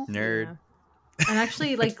 Oh, nerd. Yeah. And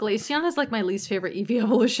actually, like, Glaceon is like my least favorite Eevee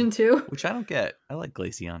evolution too. Which I don't get. I like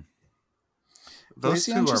Glaceon. Those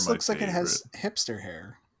Glaceon just are looks my like it has favorite. hipster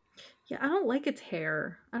hair. Yeah, I don't like its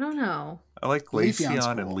hair. I don't know. I like Leafeon's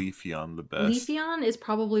Glaceon and cool. Leafeon the best. Leafeon is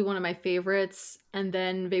probably one of my favorites, and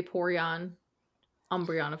then Vaporeon.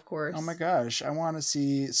 Umbreon, of course. Oh my gosh, I want to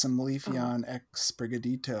see some Leafeon X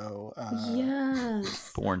Sprigatito.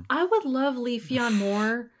 Yes. Born. I would love Leafeon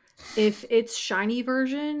more if its shiny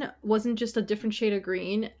version wasn't just a different shade of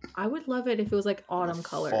green, I would love it if it was like autumn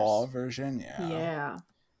colors. Fall version, yeah. Yeah.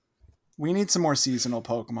 We need some more seasonal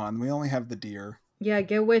Pokemon. We only have the deer. Yeah,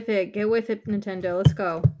 get with it. Get with it, Nintendo. Let's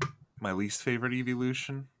go. My least favorite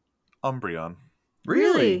evolution, Umbreon.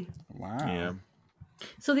 Really? Wow. Yeah.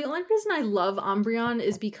 So the only reason I love Umbreon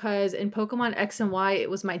is because in Pokemon X and Y, it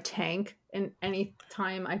was my tank, and any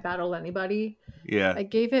time I battled anybody, Yeah. I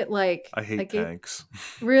gave it like I hate tanks.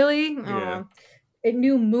 Really? Yeah. It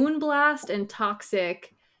knew Moonblast and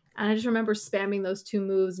Toxic, and I just remember spamming those two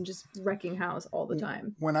moves and just wrecking house all the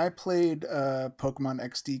time. When I played Pokemon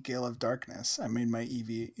XD Gale of Darkness, I made my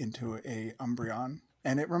Eevee into a Umbreon,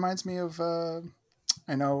 and it reminds me of a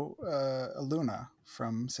Luna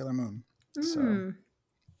from Sailor Moon. So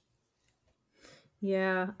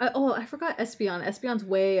yeah. I forgot Espeon. Espeon's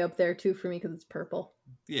way up there too for me because it's purple.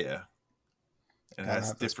 Yeah. And it Gotta has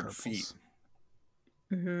have those different purples.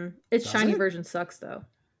 feet. Its Does shiny it? version sucks though.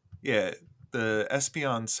 Yeah. The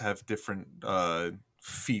Espeons have different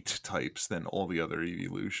feet types than all the other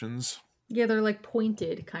evolutions. Yeah, they're like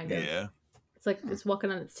pointed kind of. Yeah. It's like it's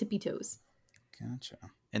walking on its tippy toes. Gotcha.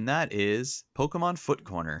 And that is Pokemon Foot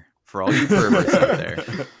Corner for all you perverts out there.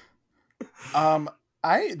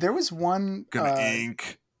 There was one Gonna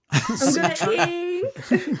ink. I'm gonna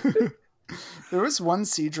ink. There was one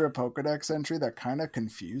Seadra Pokedex entry that kind of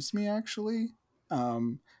confused me, actually.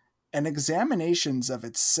 And examinations of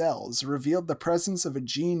its cells revealed the presence of a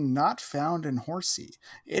gene not found in Horsey.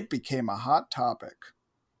 It became a hot topic.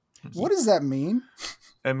 What does that mean?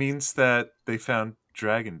 It means that they found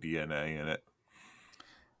dragon DNA in it.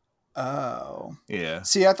 Oh. Yeah.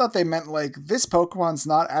 See, I thought they meant like this Pokemon's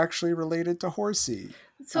not actually related to Horsey.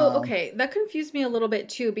 So, okay, that confused me a little bit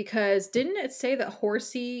too because didn't it say that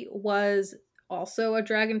Horsey was also a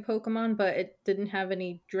dragon Pokemon, but it didn't have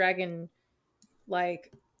any dragon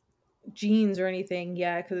like genes or anything?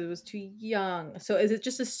 Yeah, because it was too young. So, is it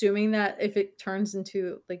just assuming that if it turns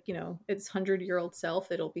into like its 100-year-old self,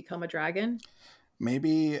 it'll become a dragon?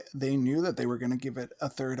 Maybe they knew that they were going to give it a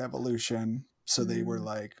third evolution, so they were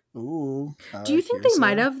like, "Ooh." Do you think they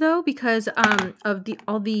might have though, because of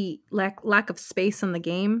all the lack of space in the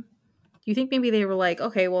game? Do you think maybe they were like,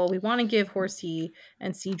 okay, well, we want to give Horsey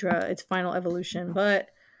and Seadra its final evolution, but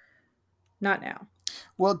not now?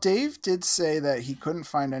 Well, Dave did say that he couldn't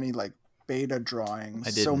find any like beta drawings,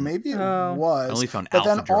 I so didn't. maybe it Oh. was. I only found but alpha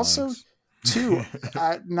then drawings. also, too,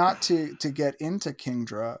 not to get into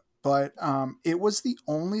Kingdra, but it was the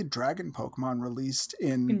only dragon Pokemon released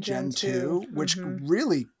in Gen 2, which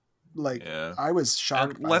really, like, Yeah. I was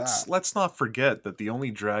shocked And by that. let's not forget that the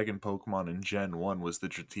only dragon Pokemon in Gen 1 was the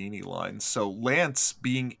Dratini line. So Lance,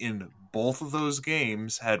 being in both of those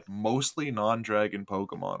games, had mostly non-dragon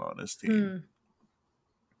Pokemon on his team.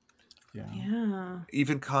 Yeah.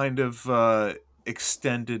 Even kind of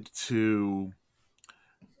extended to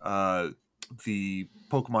the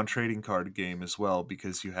Pokemon trading card game as well,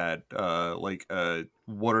 because you had like a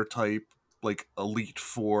water type, like Elite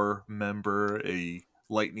Four member, a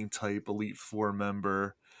lightning type Elite Four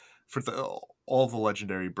member for all the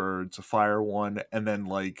legendary birds, a fire one, and then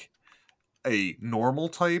like a normal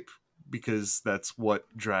type, because that's what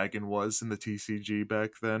dragon was in the TCG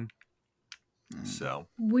back then. So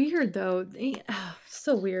Weird though.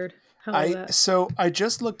 So weird. How is that? So I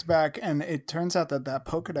just looked back, and it turns out that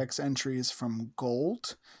Pokedex entry is from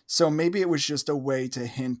Gold. So maybe it was just a way to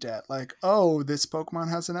hint at, like, oh, this Pokemon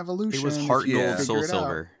has an evolution. It was Heart if you Gold, figure Soul it out.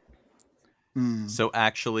 Silver. Hmm. So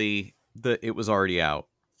actually, it was already out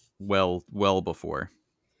well before.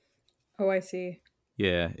 Oh, I see.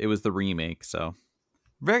 Yeah, it was the remake. So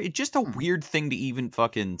just a weird thing to even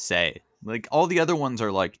fucking say. Like all the other ones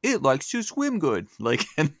are like, it likes to swim good. Like,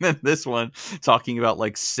 and then this one talking about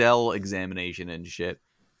like cell examination and shit.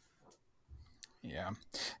 Yeah.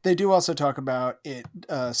 They do also talk about it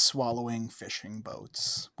swallowing fishing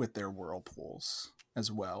boats with their whirlpools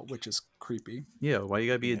as well, which is creepy. Yeah, why you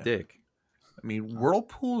gotta be a dick? I mean,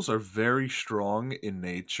 whirlpools are very strong in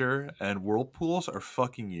nature, and whirlpools are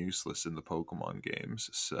fucking useless in the Pokemon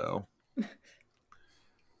games. So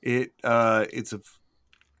it's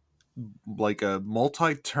like a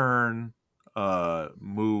multi-turn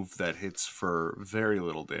move that hits for very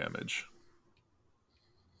little damage.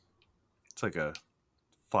 It's like a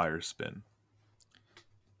fire spin.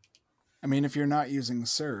 I mean, if you're not using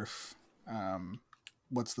Surf,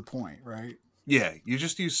 what's the point, right? Yeah, you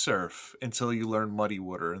just use Surf until you learn Muddy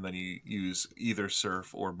Water, and then you use either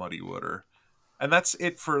Surf or Muddy Water. And that's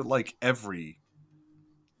it for like every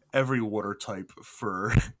water type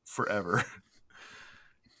for forever.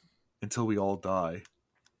 Until we all die.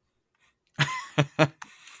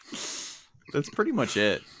 That's pretty much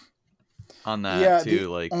it. on that Yeah, too. the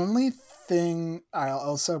Like, only thing I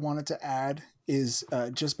also wanted to add is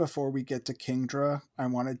just before we get to Kingdra, I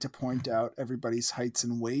wanted to point out everybody's heights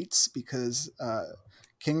and weights because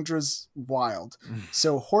Kingdra's wild.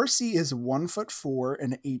 So Horsey is 1'4"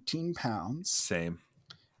 and 18 pounds. Same.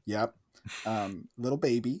 Yep. Little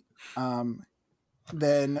baby.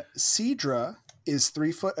 Then Seadra is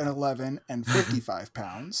 3'11" and 55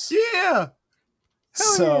 pounds. Yeah.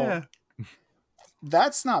 Hell So yeah.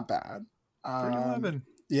 that's not bad. 3'11".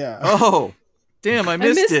 Yeah. oh, damn, I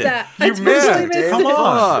missed it. that. You I missed totally it. missed Come it.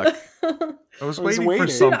 on. Fuck. I was waiting. waiting for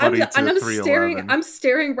Dude, somebody to I'm 3'11". I'm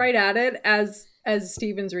staring right at it as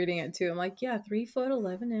Steven's reading it too. I'm like, yeah,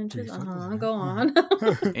 3'11". Go on.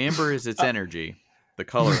 Amber is its energy, the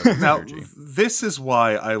color of its Now, energy. this is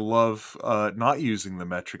why I love not using the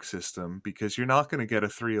metric system, because you're not going to get a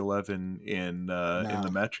 3'11" in the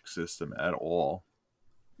metric system at all.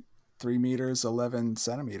 3 meters, 11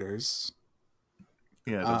 centimeters.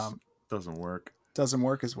 Yeah, it doesn't work. Doesn't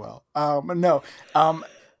work as well. No.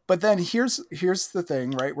 But then here's the thing,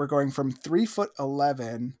 right? We're going from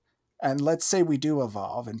 3'11", and let's say we do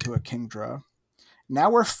evolve into a Kingdra. Now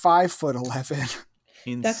we're 5'11".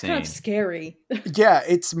 Insane. That's kind of scary. Yeah,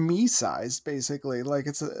 it's me sized basically. Like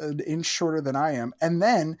it's an inch shorter than I am. And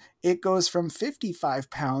then it goes from 55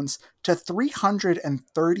 pounds to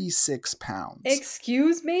 336 pounds.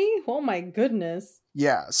 Excuse me? Oh my goodness.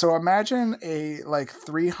 Yeah, so imagine a like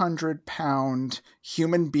 300-pound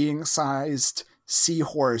human being sized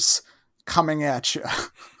seahorse coming at you.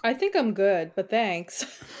 I think I'm good, but thanks.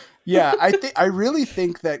 Yeah, I really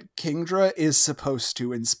think that Kingdra is supposed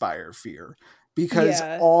to inspire fear. Because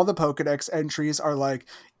all the Pokedex entries are like,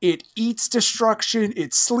 it eats destruction,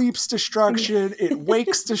 it sleeps destruction, it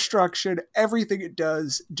wakes destruction, everything it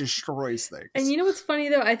does destroys things. And you know what's funny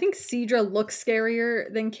though? I think Seadra looks scarier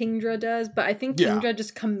than Kingdra does, but I think Kingdra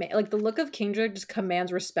just like the look of Kingdra just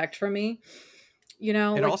commands respect from me. You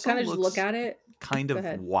know, it like also kind of just look at it. Kind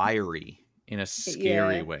of wiry in a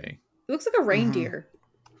scary way. It looks like a reindeer.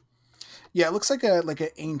 Yeah, it looks like an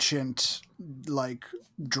ancient like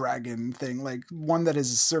dragon thing, like one that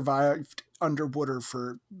has survived underwater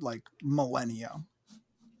for like millennia.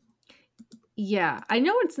 Yeah, I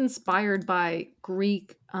know it's inspired by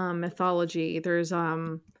Greek mythology. There's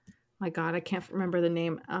my god, I can't remember the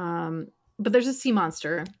name. But there's a sea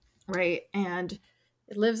monster, right? And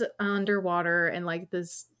it lives underwater in like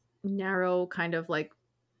this narrow kind of like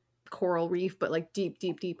coral reef, but like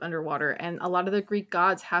deep underwater. And a lot of the Greek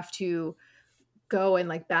gods have to go and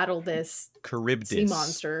like battle this Charybdis sea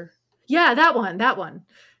monster. Yeah, that one.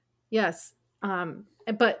 Yes.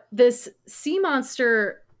 But this sea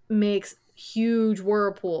monster makes huge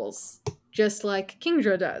whirlpools, just like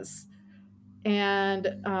Kingdra does.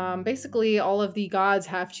 And basically all of the gods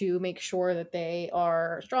have to make sure that they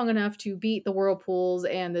are strong enough to beat the whirlpools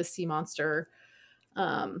and this sea monster.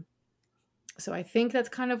 So I think that's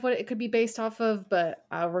kind of what it could be based off of, but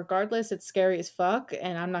regardless, it's scary as fuck,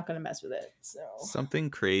 and I'm not going to mess with it. So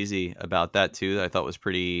something crazy about that too that I thought was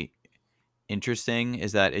pretty interesting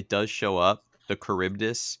is that it does show up, the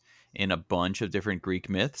Charybdis, in a bunch of different Greek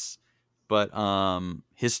myths, but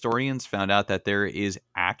historians found out that there is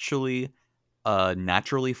actually a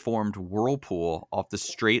naturally formed whirlpool off the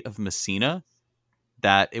Strait of Messina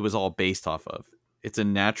that it was all based off of. It's a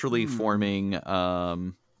naturally forming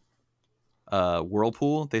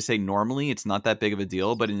whirlpool. They say normally it's not that big of a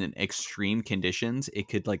deal, but in extreme conditions it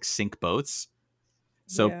could like sink boats.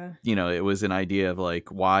 So you know, it was an idea of like,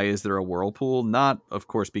 why is there a whirlpool? Not of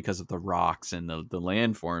course because of the rocks and the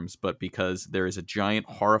landforms, but because there is a giant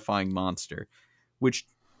horrifying monster, which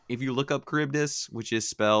if you look up Charybdis, which is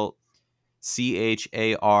spelled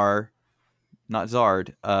Char, not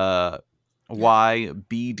Zard,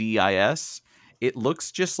 Ybdis, it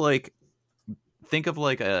looks just like, think of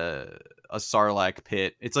like a sarlacc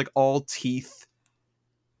pit. It's like all teeth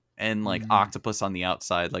and like octopus on the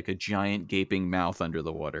outside, like a giant gaping mouth under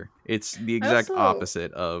the water. It's the exact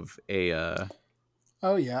opposite of a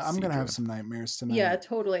oh yeah, I'm gonna have some nightmares tonight. Yeah,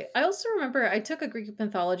 totally. I also remember I took a Greek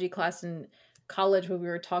mythology class in college when we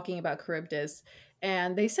were talking about Charybdis,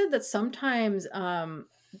 and they said that sometimes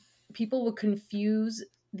people would confuse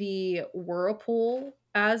the whirlpool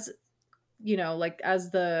as, you know, like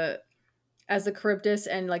as the Charybdis,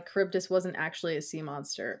 and like Charybdis wasn't actually a sea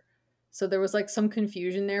monster. So there was like some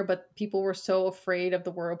confusion there, but people were so afraid of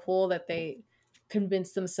the whirlpool that they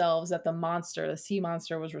convinced themselves that the sea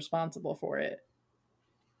monster was responsible for it.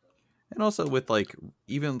 And also with like,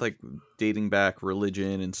 even like dating back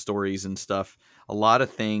religion and stories and stuff, a lot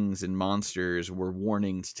of things and monsters were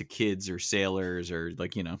warnings to kids or sailors or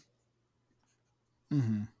like, you know.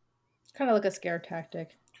 Kind of like a scare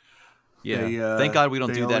tactic. Yeah. They, Thank God we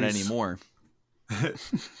don't do that always, anymore.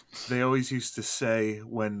 They always used to say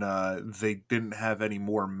when they didn't have any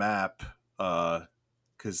more map,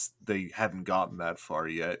 because they hadn't gotten that far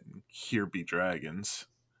yet, here be dragons,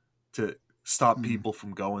 to stop people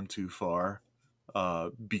from going too far,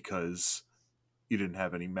 because you didn't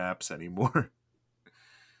have any maps anymore.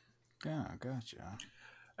 Yeah, gotcha.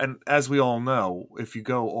 And as we all know, if you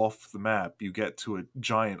go off the map, you get to a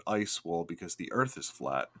giant ice wall because the Earth is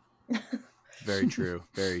flat. Very true.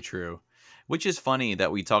 Very true. Which is funny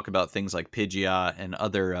that we talk about things like Pidgeot and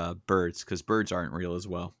other birds, because birds aren't real as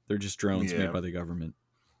well. They're just drones made by the government.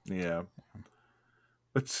 Yeah.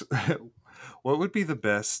 But what would be the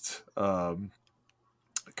best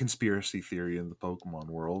conspiracy theory in the Pokemon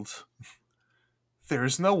world? There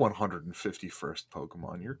is no 151st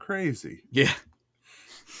Pokemon. You're crazy. Yeah.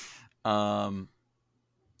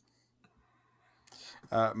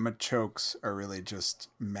 Machokes are really just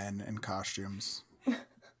men in costumes.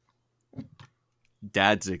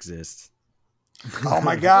 Dads exist. Oh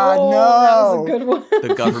my god, Oh, no! that was a good one.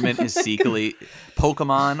 The government is secretly...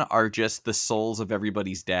 Pokemon are just the souls of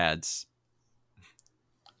everybody's dads.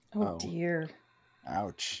 Oh dear.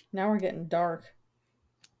 Ouch. Now we're getting dark.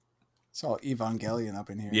 It's all Evangelion up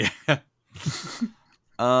in here. Yeah.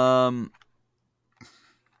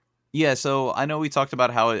 Yeah, so I know we talked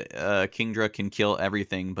about how Kingdra can kill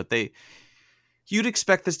everything, but you'd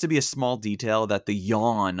expect this to be a small detail that the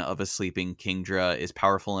yawn of a sleeping Kingdra is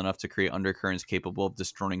powerful enough to create undercurrents capable of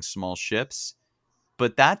destroying small ships.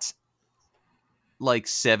 But that's like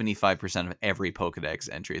 75% of every Pokedex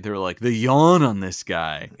entry. They're like, the yawn on this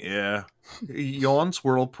guy. Yeah. He yawns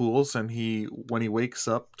whirlpools, and when he wakes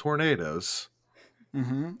up, tornadoes.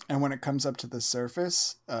 Mm-hmm. And when it comes up to the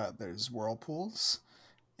surface, there's whirlpools.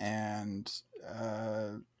 And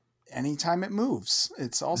anytime it moves,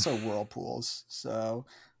 it's also whirlpools. So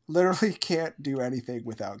literally can't do anything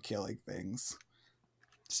without killing things.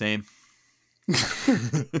 Same. It's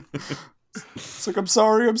like, I'm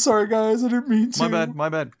sorry guys, I didn't mean to. My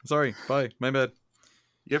bad. Sorry, bye, my bad.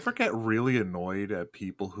 You ever get really annoyed at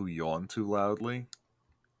people who yawn too loudly?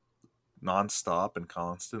 Non-stop and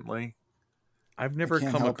constantly? I've never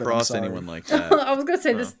come across anyone like that. I was gonna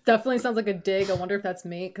say this definitely sounds like a dig. I wonder if that's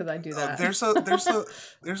me because I do that. There's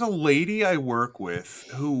a lady I work with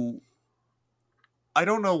who, I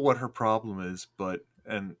don't know what her problem is, but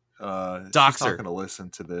she's not going to listen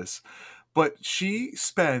to this, but she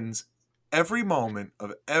spends every moment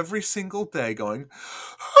of every single day going,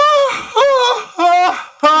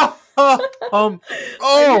 I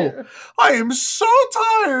am so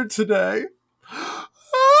tired today.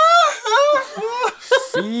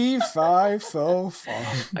 Fee, fi, fo, fum.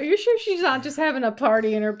 Are you sure she's not just having a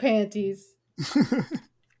party in her panties?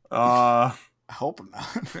 I hope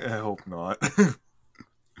not. I hope not.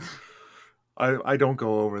 I don't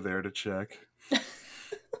go over there to check.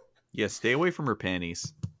 Yeah, stay away from her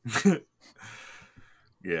panties.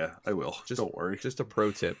 Yeah, I will. Don't worry. Just a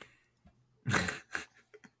pro tip.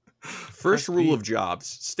 First rule of jobs: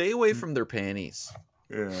 stay away from their panties.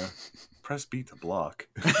 Yeah. Press B to block.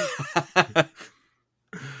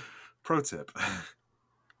 Pro tip.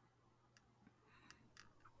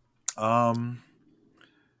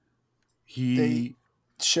 They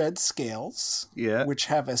shed scales, yeah, which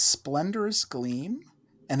have a splendorous gleam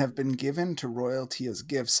and have been given to royalty as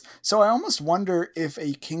gifts. So I almost wonder if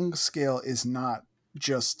a king scale is not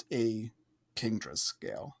just a Kingdra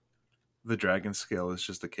scale. The dragon scale is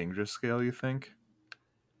just a Kingdra scale, you think?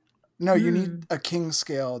 No, you need a king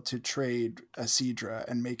scale to trade a Seadra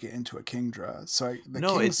and make it into a Kingdra. So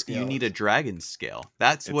you need a dragon scale.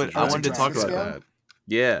 That's what I wanted to talk about. That.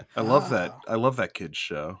 Yeah, I love that. I love that kids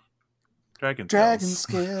show. Dragon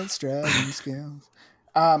scales.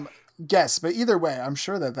 Yes, but either way, I'm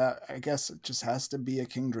sure that I guess it just has to be a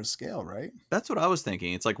Kingdra scale, right? That's what I was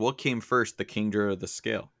thinking. It's like, what came first, the Kingdra or the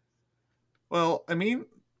scale? Well, I mean,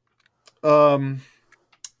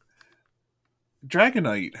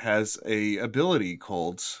 Dragonite has a ability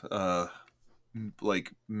called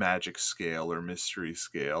like magic scale or mystery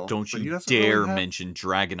scale. Don't you dare mention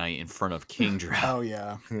Dragonite in front of Kingdra. Oh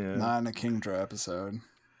yeah, not in a Kingdra episode.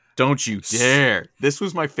 Don't you dare. This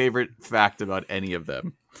was my favorite fact about any of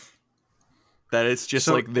them. That it's just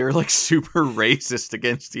like they're like super racist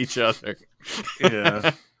against each other.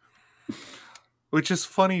 Yeah. Which is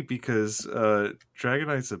funny because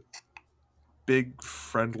Dragonite's a big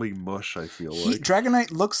friendly mush, I feel like.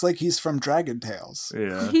 Dragonite looks like he's from Dragon Tales.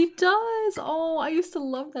 Yeah. He does. Oh, I used to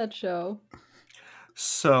love that show.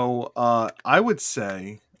 So I would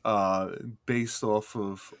say, based off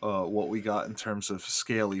of what we got in terms of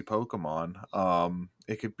scaly Pokemon,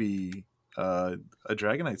 it could be a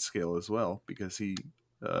Dragonite scale as well, because he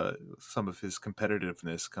some of his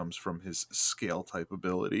competitiveness comes from his scale type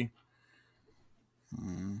ability.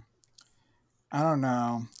 I don't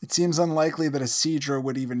know. It seems unlikely that a Seadra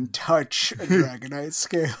would even touch a Dragonite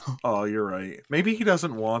scale. Oh, you're right. Maybe he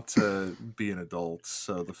doesn't want to be an adult,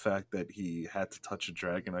 so the fact that he had to touch a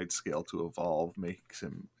Dragonite scale to evolve makes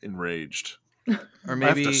him enraged. Or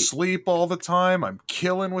maybe I have to sleep all the time. I'm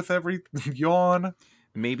killing with every yawn.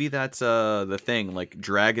 Maybe that's the thing. Like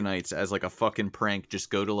Dragonites, as like a fucking prank, just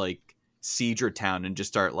go to like Seadra Town and just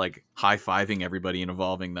start like high-fiving everybody and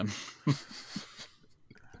evolving them.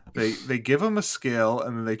 They give him a scale,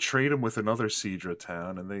 and then they trade him with another Seadra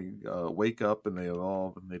Town, and they wake up and they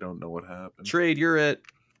evolve, and they don't know what happened. Trade, you're it.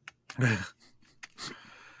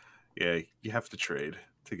 Yeah, you have to trade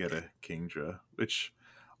to get a Kingdra, which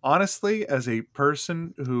honestly, as a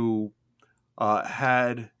person who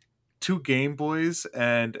had 2 Game Boys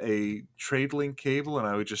and a trade link cable, and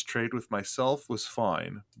I would just trade with myself, was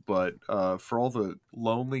fine. But for all the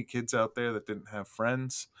lonely kids out there that didn't have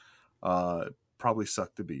friends, probably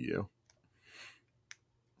sucked to be you.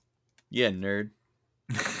 Yeah, nerd.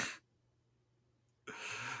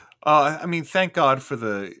 I mean, thank God for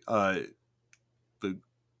the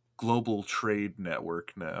global trade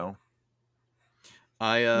network now.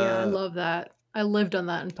 Yeah, I love that. I lived on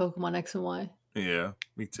that in Pokemon X and Y. Yeah,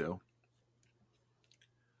 me too.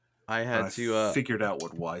 I had to figured out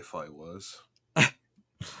what Wi-Fi was.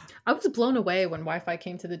 I was blown away when Wi-Fi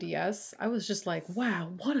came to the DS. I was just like,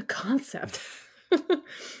 wow, what a concept.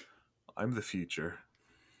 I'm the future.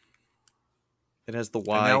 It has the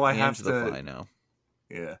Y and the Fi now.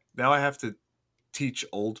 Yeah. Now I have to teach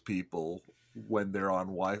old people when they're on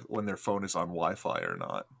when their phone is on Wi-Fi or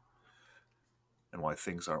not, and why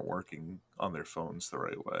things aren't working on their phones the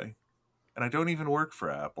right way. And I don't even work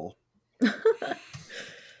for Apple.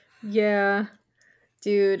 Yeah,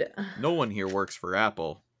 dude. No one here works for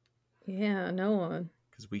Apple. Yeah, no one.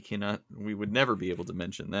 Because we would never be able to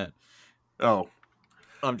mention that. Oh.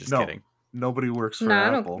 I'm just kidding. Nobody works for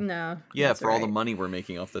Apple. No. Yeah, for all the money we're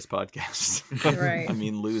making off this podcast. Right. I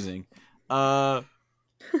mean, losing. I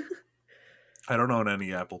don't own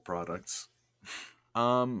any Apple products.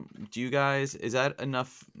 Do you guys, is that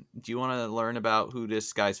enough? Do you want to learn about who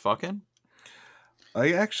this guy's fucking?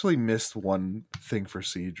 I actually missed one thing for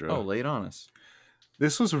Seadra. Oh, lay it on us.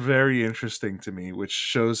 This was very interesting to me, which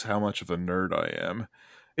shows how much of a nerd I am.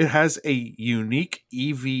 It has a unique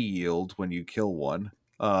EV yield when you kill one.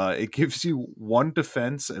 It gives you 1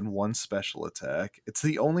 defense and 1 special attack. It's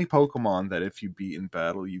the only Pokemon that if you beat in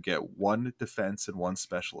battle, you get 1 defense and 1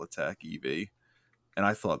 special attack EV. And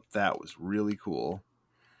I thought that was really cool.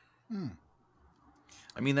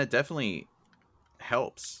 I mean, that definitely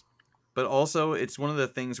helps. But also, it's one of the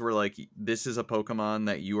things where, like, this is a Pokemon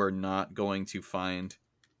that you are not going to find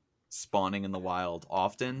spawning in the wild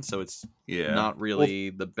often, so it's not really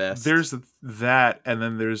the best. There's that, and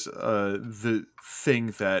then there's the thing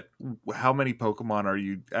that how many Pokemon are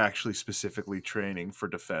you actually specifically training for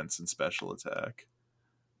defense and special attack?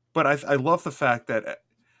 But I love the fact that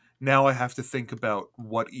now I have to think about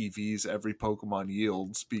what EVs every Pokemon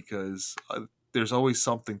yields, because there's always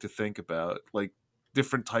something to think about, like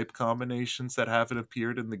different type combinations that haven't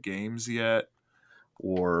appeared in the games yet,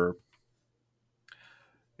 or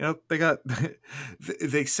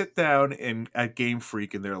they sit down at Game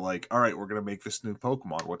Freak and they're like, all right, we're going to make this new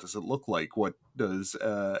Pokemon. What does it look like? What does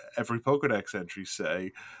every Pokedex entry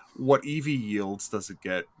say? What EV yields does it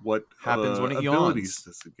get? What happens when it abilities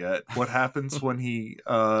yawns? Does it get? What happens when he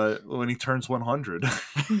turns 100?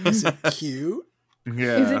 Is it cute?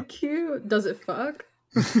 Yeah. Is it cute? Does it fuck?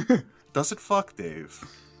 Does it fuck, Dave?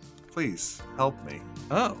 Please, help me.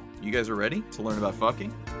 Oh, you guys are ready to learn about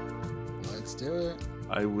fucking? Let's do it.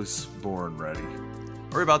 I was born ready.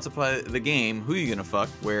 We're about to play the game Who You Gonna Fuck,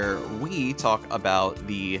 where we talk about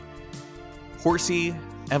the Horsey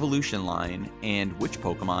evolution line and which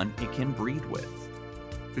Pokemon it can breed with.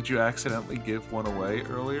 Did you accidentally give one away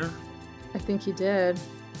earlier? I think you did.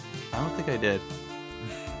 I don't think I did.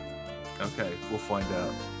 Okay, we'll find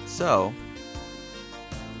out. So,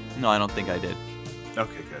 no, I don't think I did.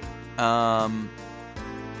 Okay, good.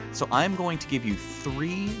 So I'm going to give you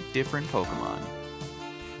 3 different Pokemon.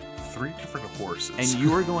 3 different horses. And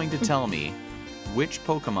you are going to tell me which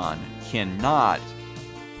Pokemon cannot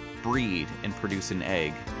breed and produce an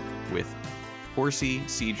egg with Horsey,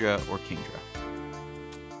 Seadra, or Kingdra.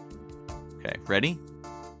 Okay, ready?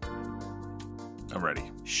 I'm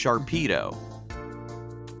ready. Sharpedo,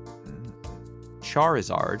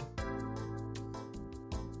 Charizard,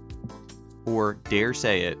 or, dare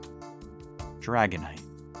say it, Dragonite.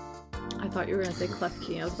 I thought you were gonna say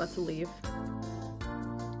Klefki. I was about to leave.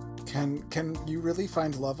 Can you really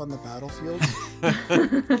find love on the battlefield?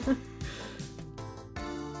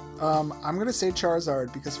 I'm gonna say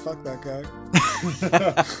Charizard because fuck that guy.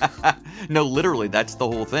 No, literally, that's the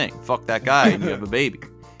whole thing. Fuck that guy, and you have a baby.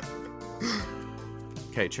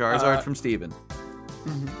 Okay, Charizard from Steven.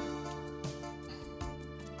 Mhm.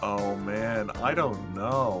 Oh man, I don't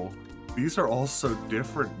know. These are all so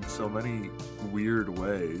different in so many weird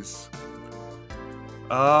ways.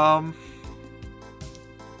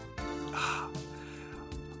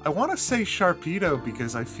 I want to say Sharpedo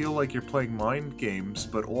because I feel like you're playing mind games,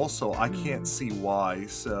 but also I can't see why,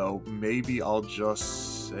 so maybe I'll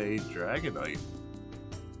just say Dragonite.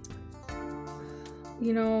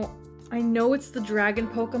 You know, I know it's the dragon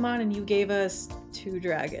Pokemon, and you gave us 2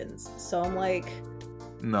 dragons, so I'm like,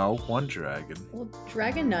 No, 1 dragon. well,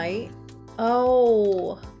 Dragonite.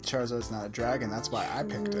 Oh, Charizard's not a dragon. That's why I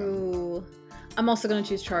picked him. true. I'm also gonna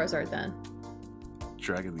choose Charizard then.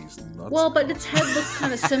 Dragon these nuts. Well, but off. its head looks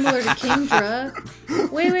kind of similar to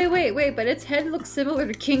Kingdra. Wait, but its head looks similar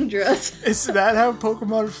to Kingdra's. Is that how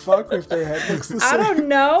Pokemon fuck if their head looks the I same? don't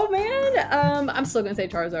know, man. I'm still gonna say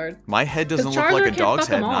Charizard. My head doesn't 'Cause look like Charizard a can't dog's fuck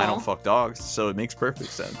head, them and I all. don't fuck dogs, so it makes perfect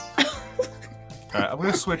sense. Alright, I'm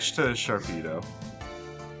gonna switch to Sharpedo.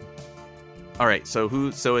 All right, so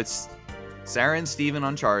it's Sarah and Steven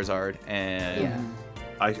on Charizard, and Yeah.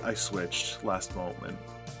 I switched last moment.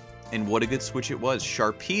 and what a good switch it was.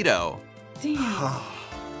 Sharpedo Damn.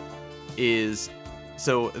 is,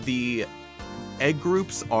 so the egg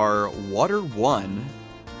groups are Water 1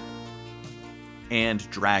 and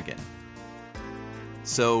Dragon.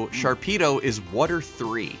 So Sharpedo is Water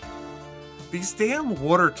 3. These damn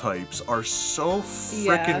water types are so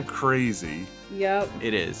frickin' Yeah. crazy. Yep.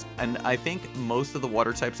 It is. And I think most of the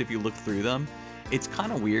water types, if you look through them, it's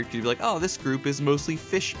kind of weird because you'd be like, oh, this group is mostly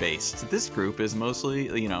fish-based. This group is mostly,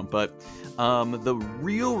 but the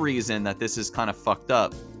real reason that this is kind of fucked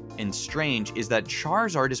up and strange is that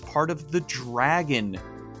Charizard is part of the dragon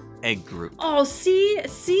egg group. Oh, see,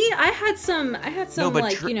 I had some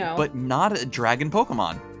but not a dragon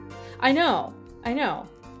Pokemon. I know.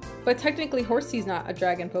 But technically, Horsey's not a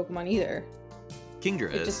dragon Pokemon either. Kingdra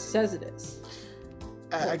It is. just says it is.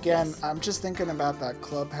 Again, Yes. I'm just thinking about that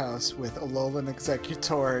clubhouse with Alolan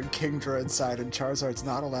Executor and Kingdra inside, and Charizard's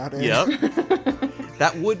not allowed in. Yep.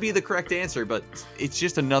 That would be the correct answer, but it's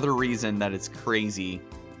just another reason that it's crazy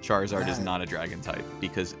Charizard is Yeah. not a dragon type,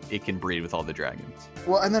 because it can breed with all the dragons.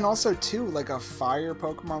 Well, and then also too, like a fire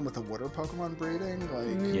Pokemon with a water Pokemon breeding,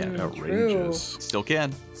 like Yeah, Outrageous. Still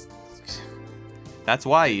can. That's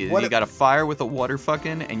why you What- got a fire with a water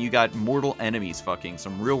fucking, and you got mortal enemies fucking.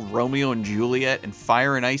 Some real Romeo and Juliet and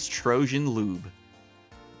fire and ice Trojan lube.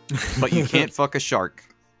 But you can't fuck a shark.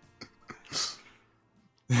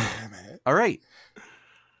 damn it. All right.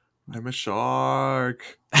 I'm a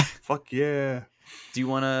shark. Fuck yeah. Do you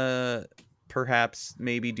want to perhaps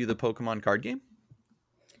maybe do the Pokemon card game?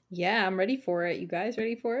 Yeah, I'm ready for it. You guys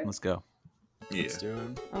ready for it? Let's go. Yeah. Let's do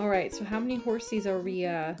it. All right. So, how many Horsies are we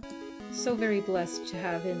so very blessed to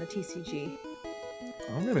have in the TCG?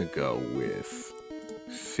 I'm gonna go with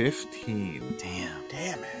 15. Damn.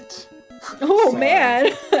 Damn it. Oh Sorry.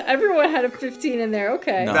 man, everyone had a 15 in there.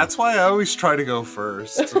 Okay. No. That's why I always try to go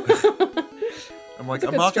first. I'm like, That's a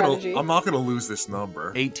I'm not good strategy. gonna lose this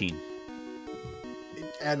number. 18.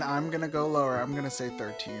 And I'm gonna go lower. I'm gonna say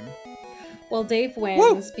 13. Well, Dave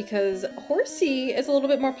wins because Horsey is a little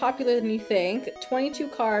bit more popular than you think. 22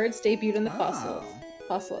 cards debuted in the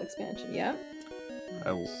Fossil expansion. Yeah.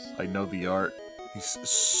 I know the art. He's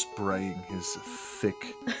spraying his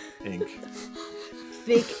thick ink.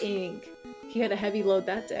 Thick ink. He had a heavy load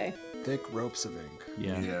that day. Thick ropes of ink.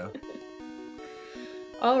 Yeah.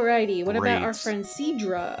 Alrighty, what about our Great. friend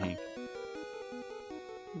Seadra? Ink.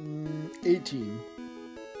 18.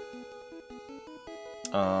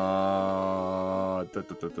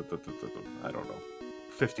 I don't know.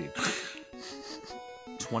 15.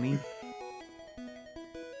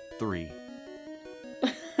 23.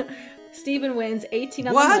 Steven wins 18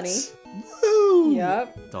 on What? the money. Woo!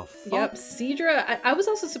 Yep. The fuck? Yep. Seadra, I was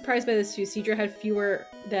also surprised by this too. Seadra had fewer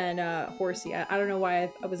than Horsey. I don't know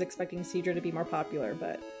why I was expecting Seadra to be more popular,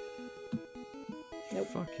 but nope.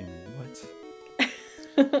 Fucking what?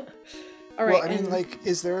 All right. Well, I mean, and- like,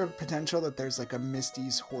 is there a potential that there's like a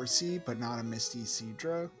Misty's Horsey, but not a Misty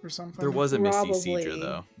Seadra or something? There was a Misty Probably. Seadra,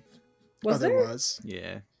 though. was Oh, there there? was.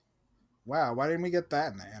 Yeah. Wow, why didn't we get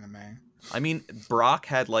that in the anime? I mean, Brock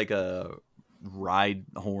had like a ride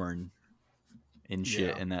horn and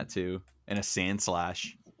shit Yeah. in that too. And a sand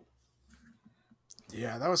slash.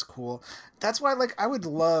 Yeah, that was cool. That's why, like, I would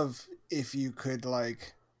love if you could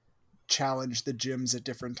like challenge the gyms at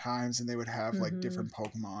different times, and they would have like different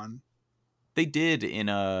Pokemon. They did in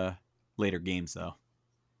later games though,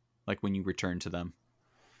 like when you return to them.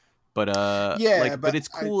 But but it's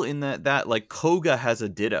cool in that like Koga has a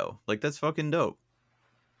Ditto. Like that's fucking dope.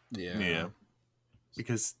 Yeah.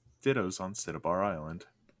 Because Ditto's on Cinnabar Island.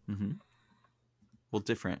 Mm-hmm. Well,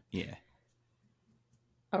 different, yeah.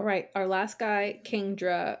 All right, our last guy,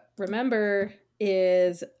 Kingdra, remember,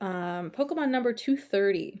 is Pokemon number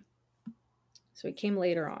 230. So he came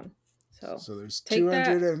later on. So there's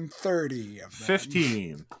 230 of them.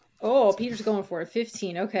 15. Oh, Peter's going for it.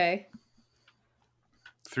 15, okay.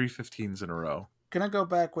 3 15s in a row. Gonna go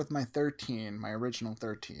back with my 13, my original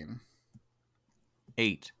 13.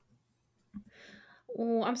 8.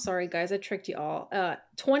 Oh, I'm sorry, guys. I tricked you all.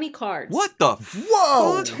 20 cards. What the?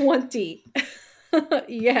 Whoa! 20.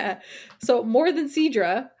 Yeah. So more than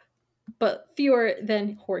Seadra, but fewer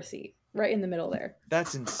than Horsey. Right in the middle there.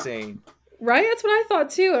 That's insane. Right? That's what I thought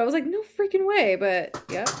too. I was like, no freaking way. But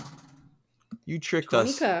yeah. You tricked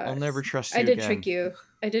us. Cards. I'll never trust you I did again. trick you.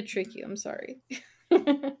 I did trick you. I'm sorry.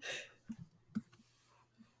 Well,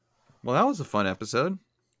 that was a fun episode.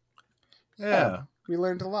 Yeah. We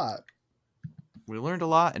learned a lot. We learned a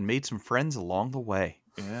lot and made some friends along the way.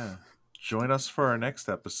 Yeah. Join us for our next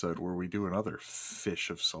episode where we do another fish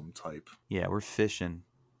of some type. Yeah, we're fishing.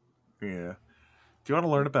 Yeah. Do you want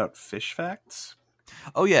to learn about fish facts?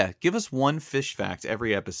 Oh, yeah. Give us one fish fact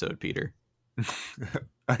every episode, Peter.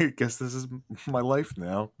 I guess this is my life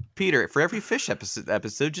now. Peter, for every fish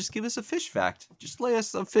episode, just give us a fish fact. Just lay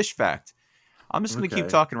us a fish fact. I'm just going to keep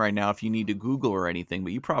talking right now if you need to Google or anything,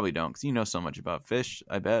 but you probably don't because you know so much about fish,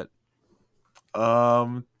 I bet.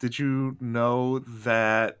 Did you know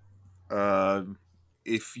that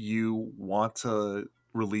if you want to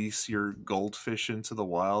release your goldfish into the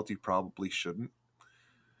wild, you probably shouldn't?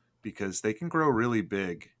 Because they can grow really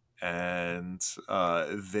big and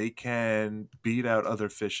they can beat out other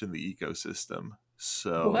fish in the ecosystem.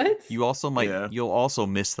 So what? You also might you'll also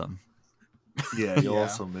miss them. Yeah, you'll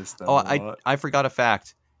also miss them. I forgot a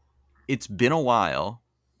fact. It's been a while,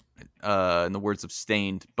 in the words of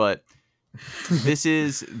Stained, but this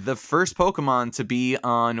is the first Pokemon to be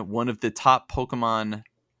on one of the top Pokemon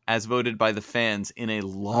as voted by the fans in a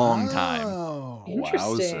long time.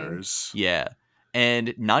 Interesting. Wowzers. Yeah.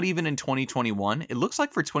 And not even in 2021. It looks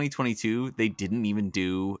like for 2022, they didn't even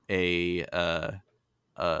do a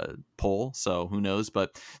poll, so who knows?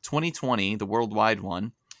 But 2020, the worldwide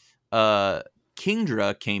one,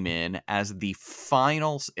 Kingdra came in as the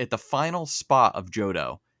final spot of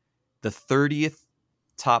Johto, the 30th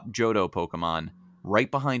top Johto Pokemon,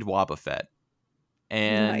 right behind Wobbuffet,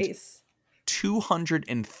 and nice.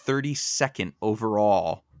 232nd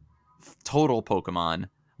overall total Pokemon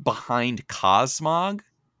behind Cosmog,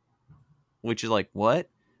 which is like what?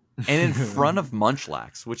 And in front of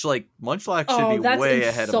Munchlax, which like Munchlax should be way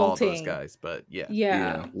ahead of all those guys, but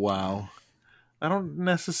yeah. Wow. I don't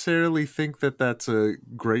necessarily think that that's a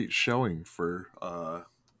great showing for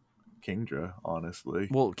Kingdra, honestly.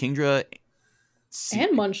 Well, Kingdra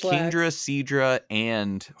and Munchlax. Kingdra, Seadra,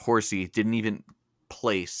 and Horsey didn't even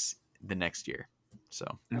place the next year.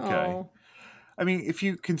 So okay. Oh. I mean, if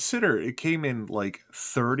you consider it came in like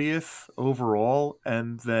 30th overall,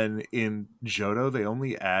 and then in Johto they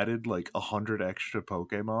only added like 100 extra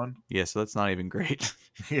Pokemon. Yeah, so that's not even great.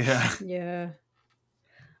 Yeah. Yeah.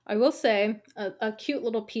 I will say a cute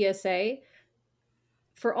little PSA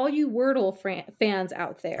for all you Wordle fans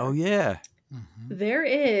out there. Oh yeah. Mm-hmm. There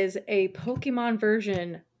is a Pokemon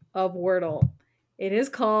version of Wordle. It is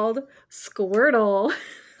called Squirtle.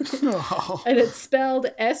 Oh. And it's spelled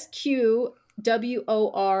SQWORDLE.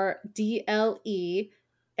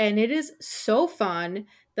 And it is so fun.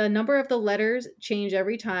 The number of the letters change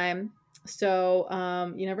every time. So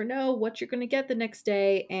you never know what you're going to get the next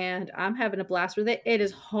day. And I'm having a blast with it. It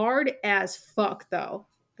is hard as fuck, though.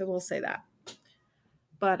 I will say that.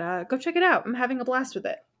 But go check it out. I'm having a blast with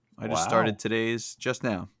it. I just started today's just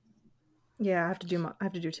now. Yeah, I have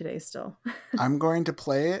to do today's still. I'm going to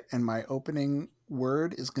play it, and my opening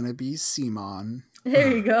word is going to be Seamon.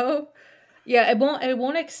 There you go. Yeah, it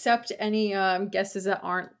won't accept any guesses that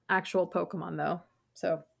aren't actual Pokemon though.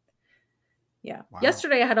 So yeah. Wow.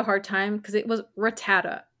 Yesterday I had a hard time because it was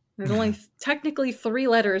Rattata. There's only technically 3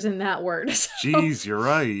 letters in that word. So. Jeez, you're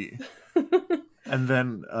right. And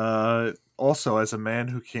then also as a man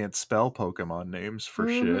who can't spell Pokemon names for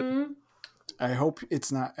shit. I hope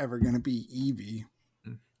it's not ever going to be Eevee.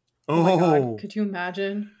 Oh my God. Could you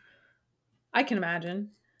imagine? I can imagine.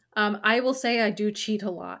 I will say I do cheat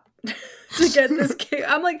a lot to get this game.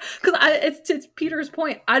 I'm like, because it's to Peter's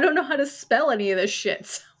point. I don't know how to spell any of this shit.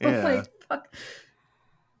 So I'm like, fuck.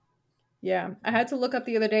 Yeah, I had to look up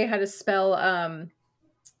the other day how to spell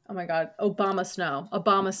oh my god, Obama Snow.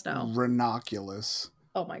 Obama Snow. Renoculous.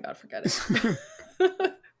 Oh my god, forget it.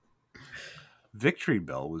 Victory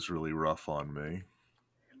Bell was really rough on me.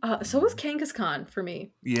 So was Kangaskhan for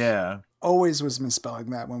me. Yeah. Always was misspelling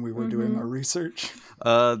that when we were doing our research.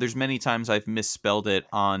 There's many times I've misspelled it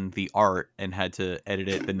on the art and had to edit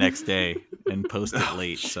it the next day and post it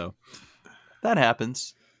late, so that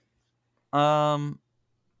happens. I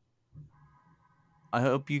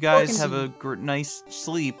hope you guys have a nice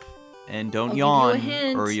sleep and don't yawn, give you a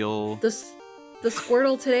hint. or you'll. The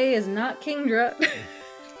Squirtle today is not Kingdra.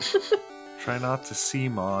 Try not to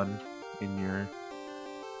Seamon in your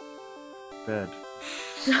bed.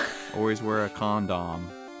 Always wear a condom.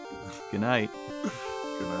 Good night.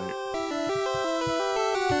 Good night.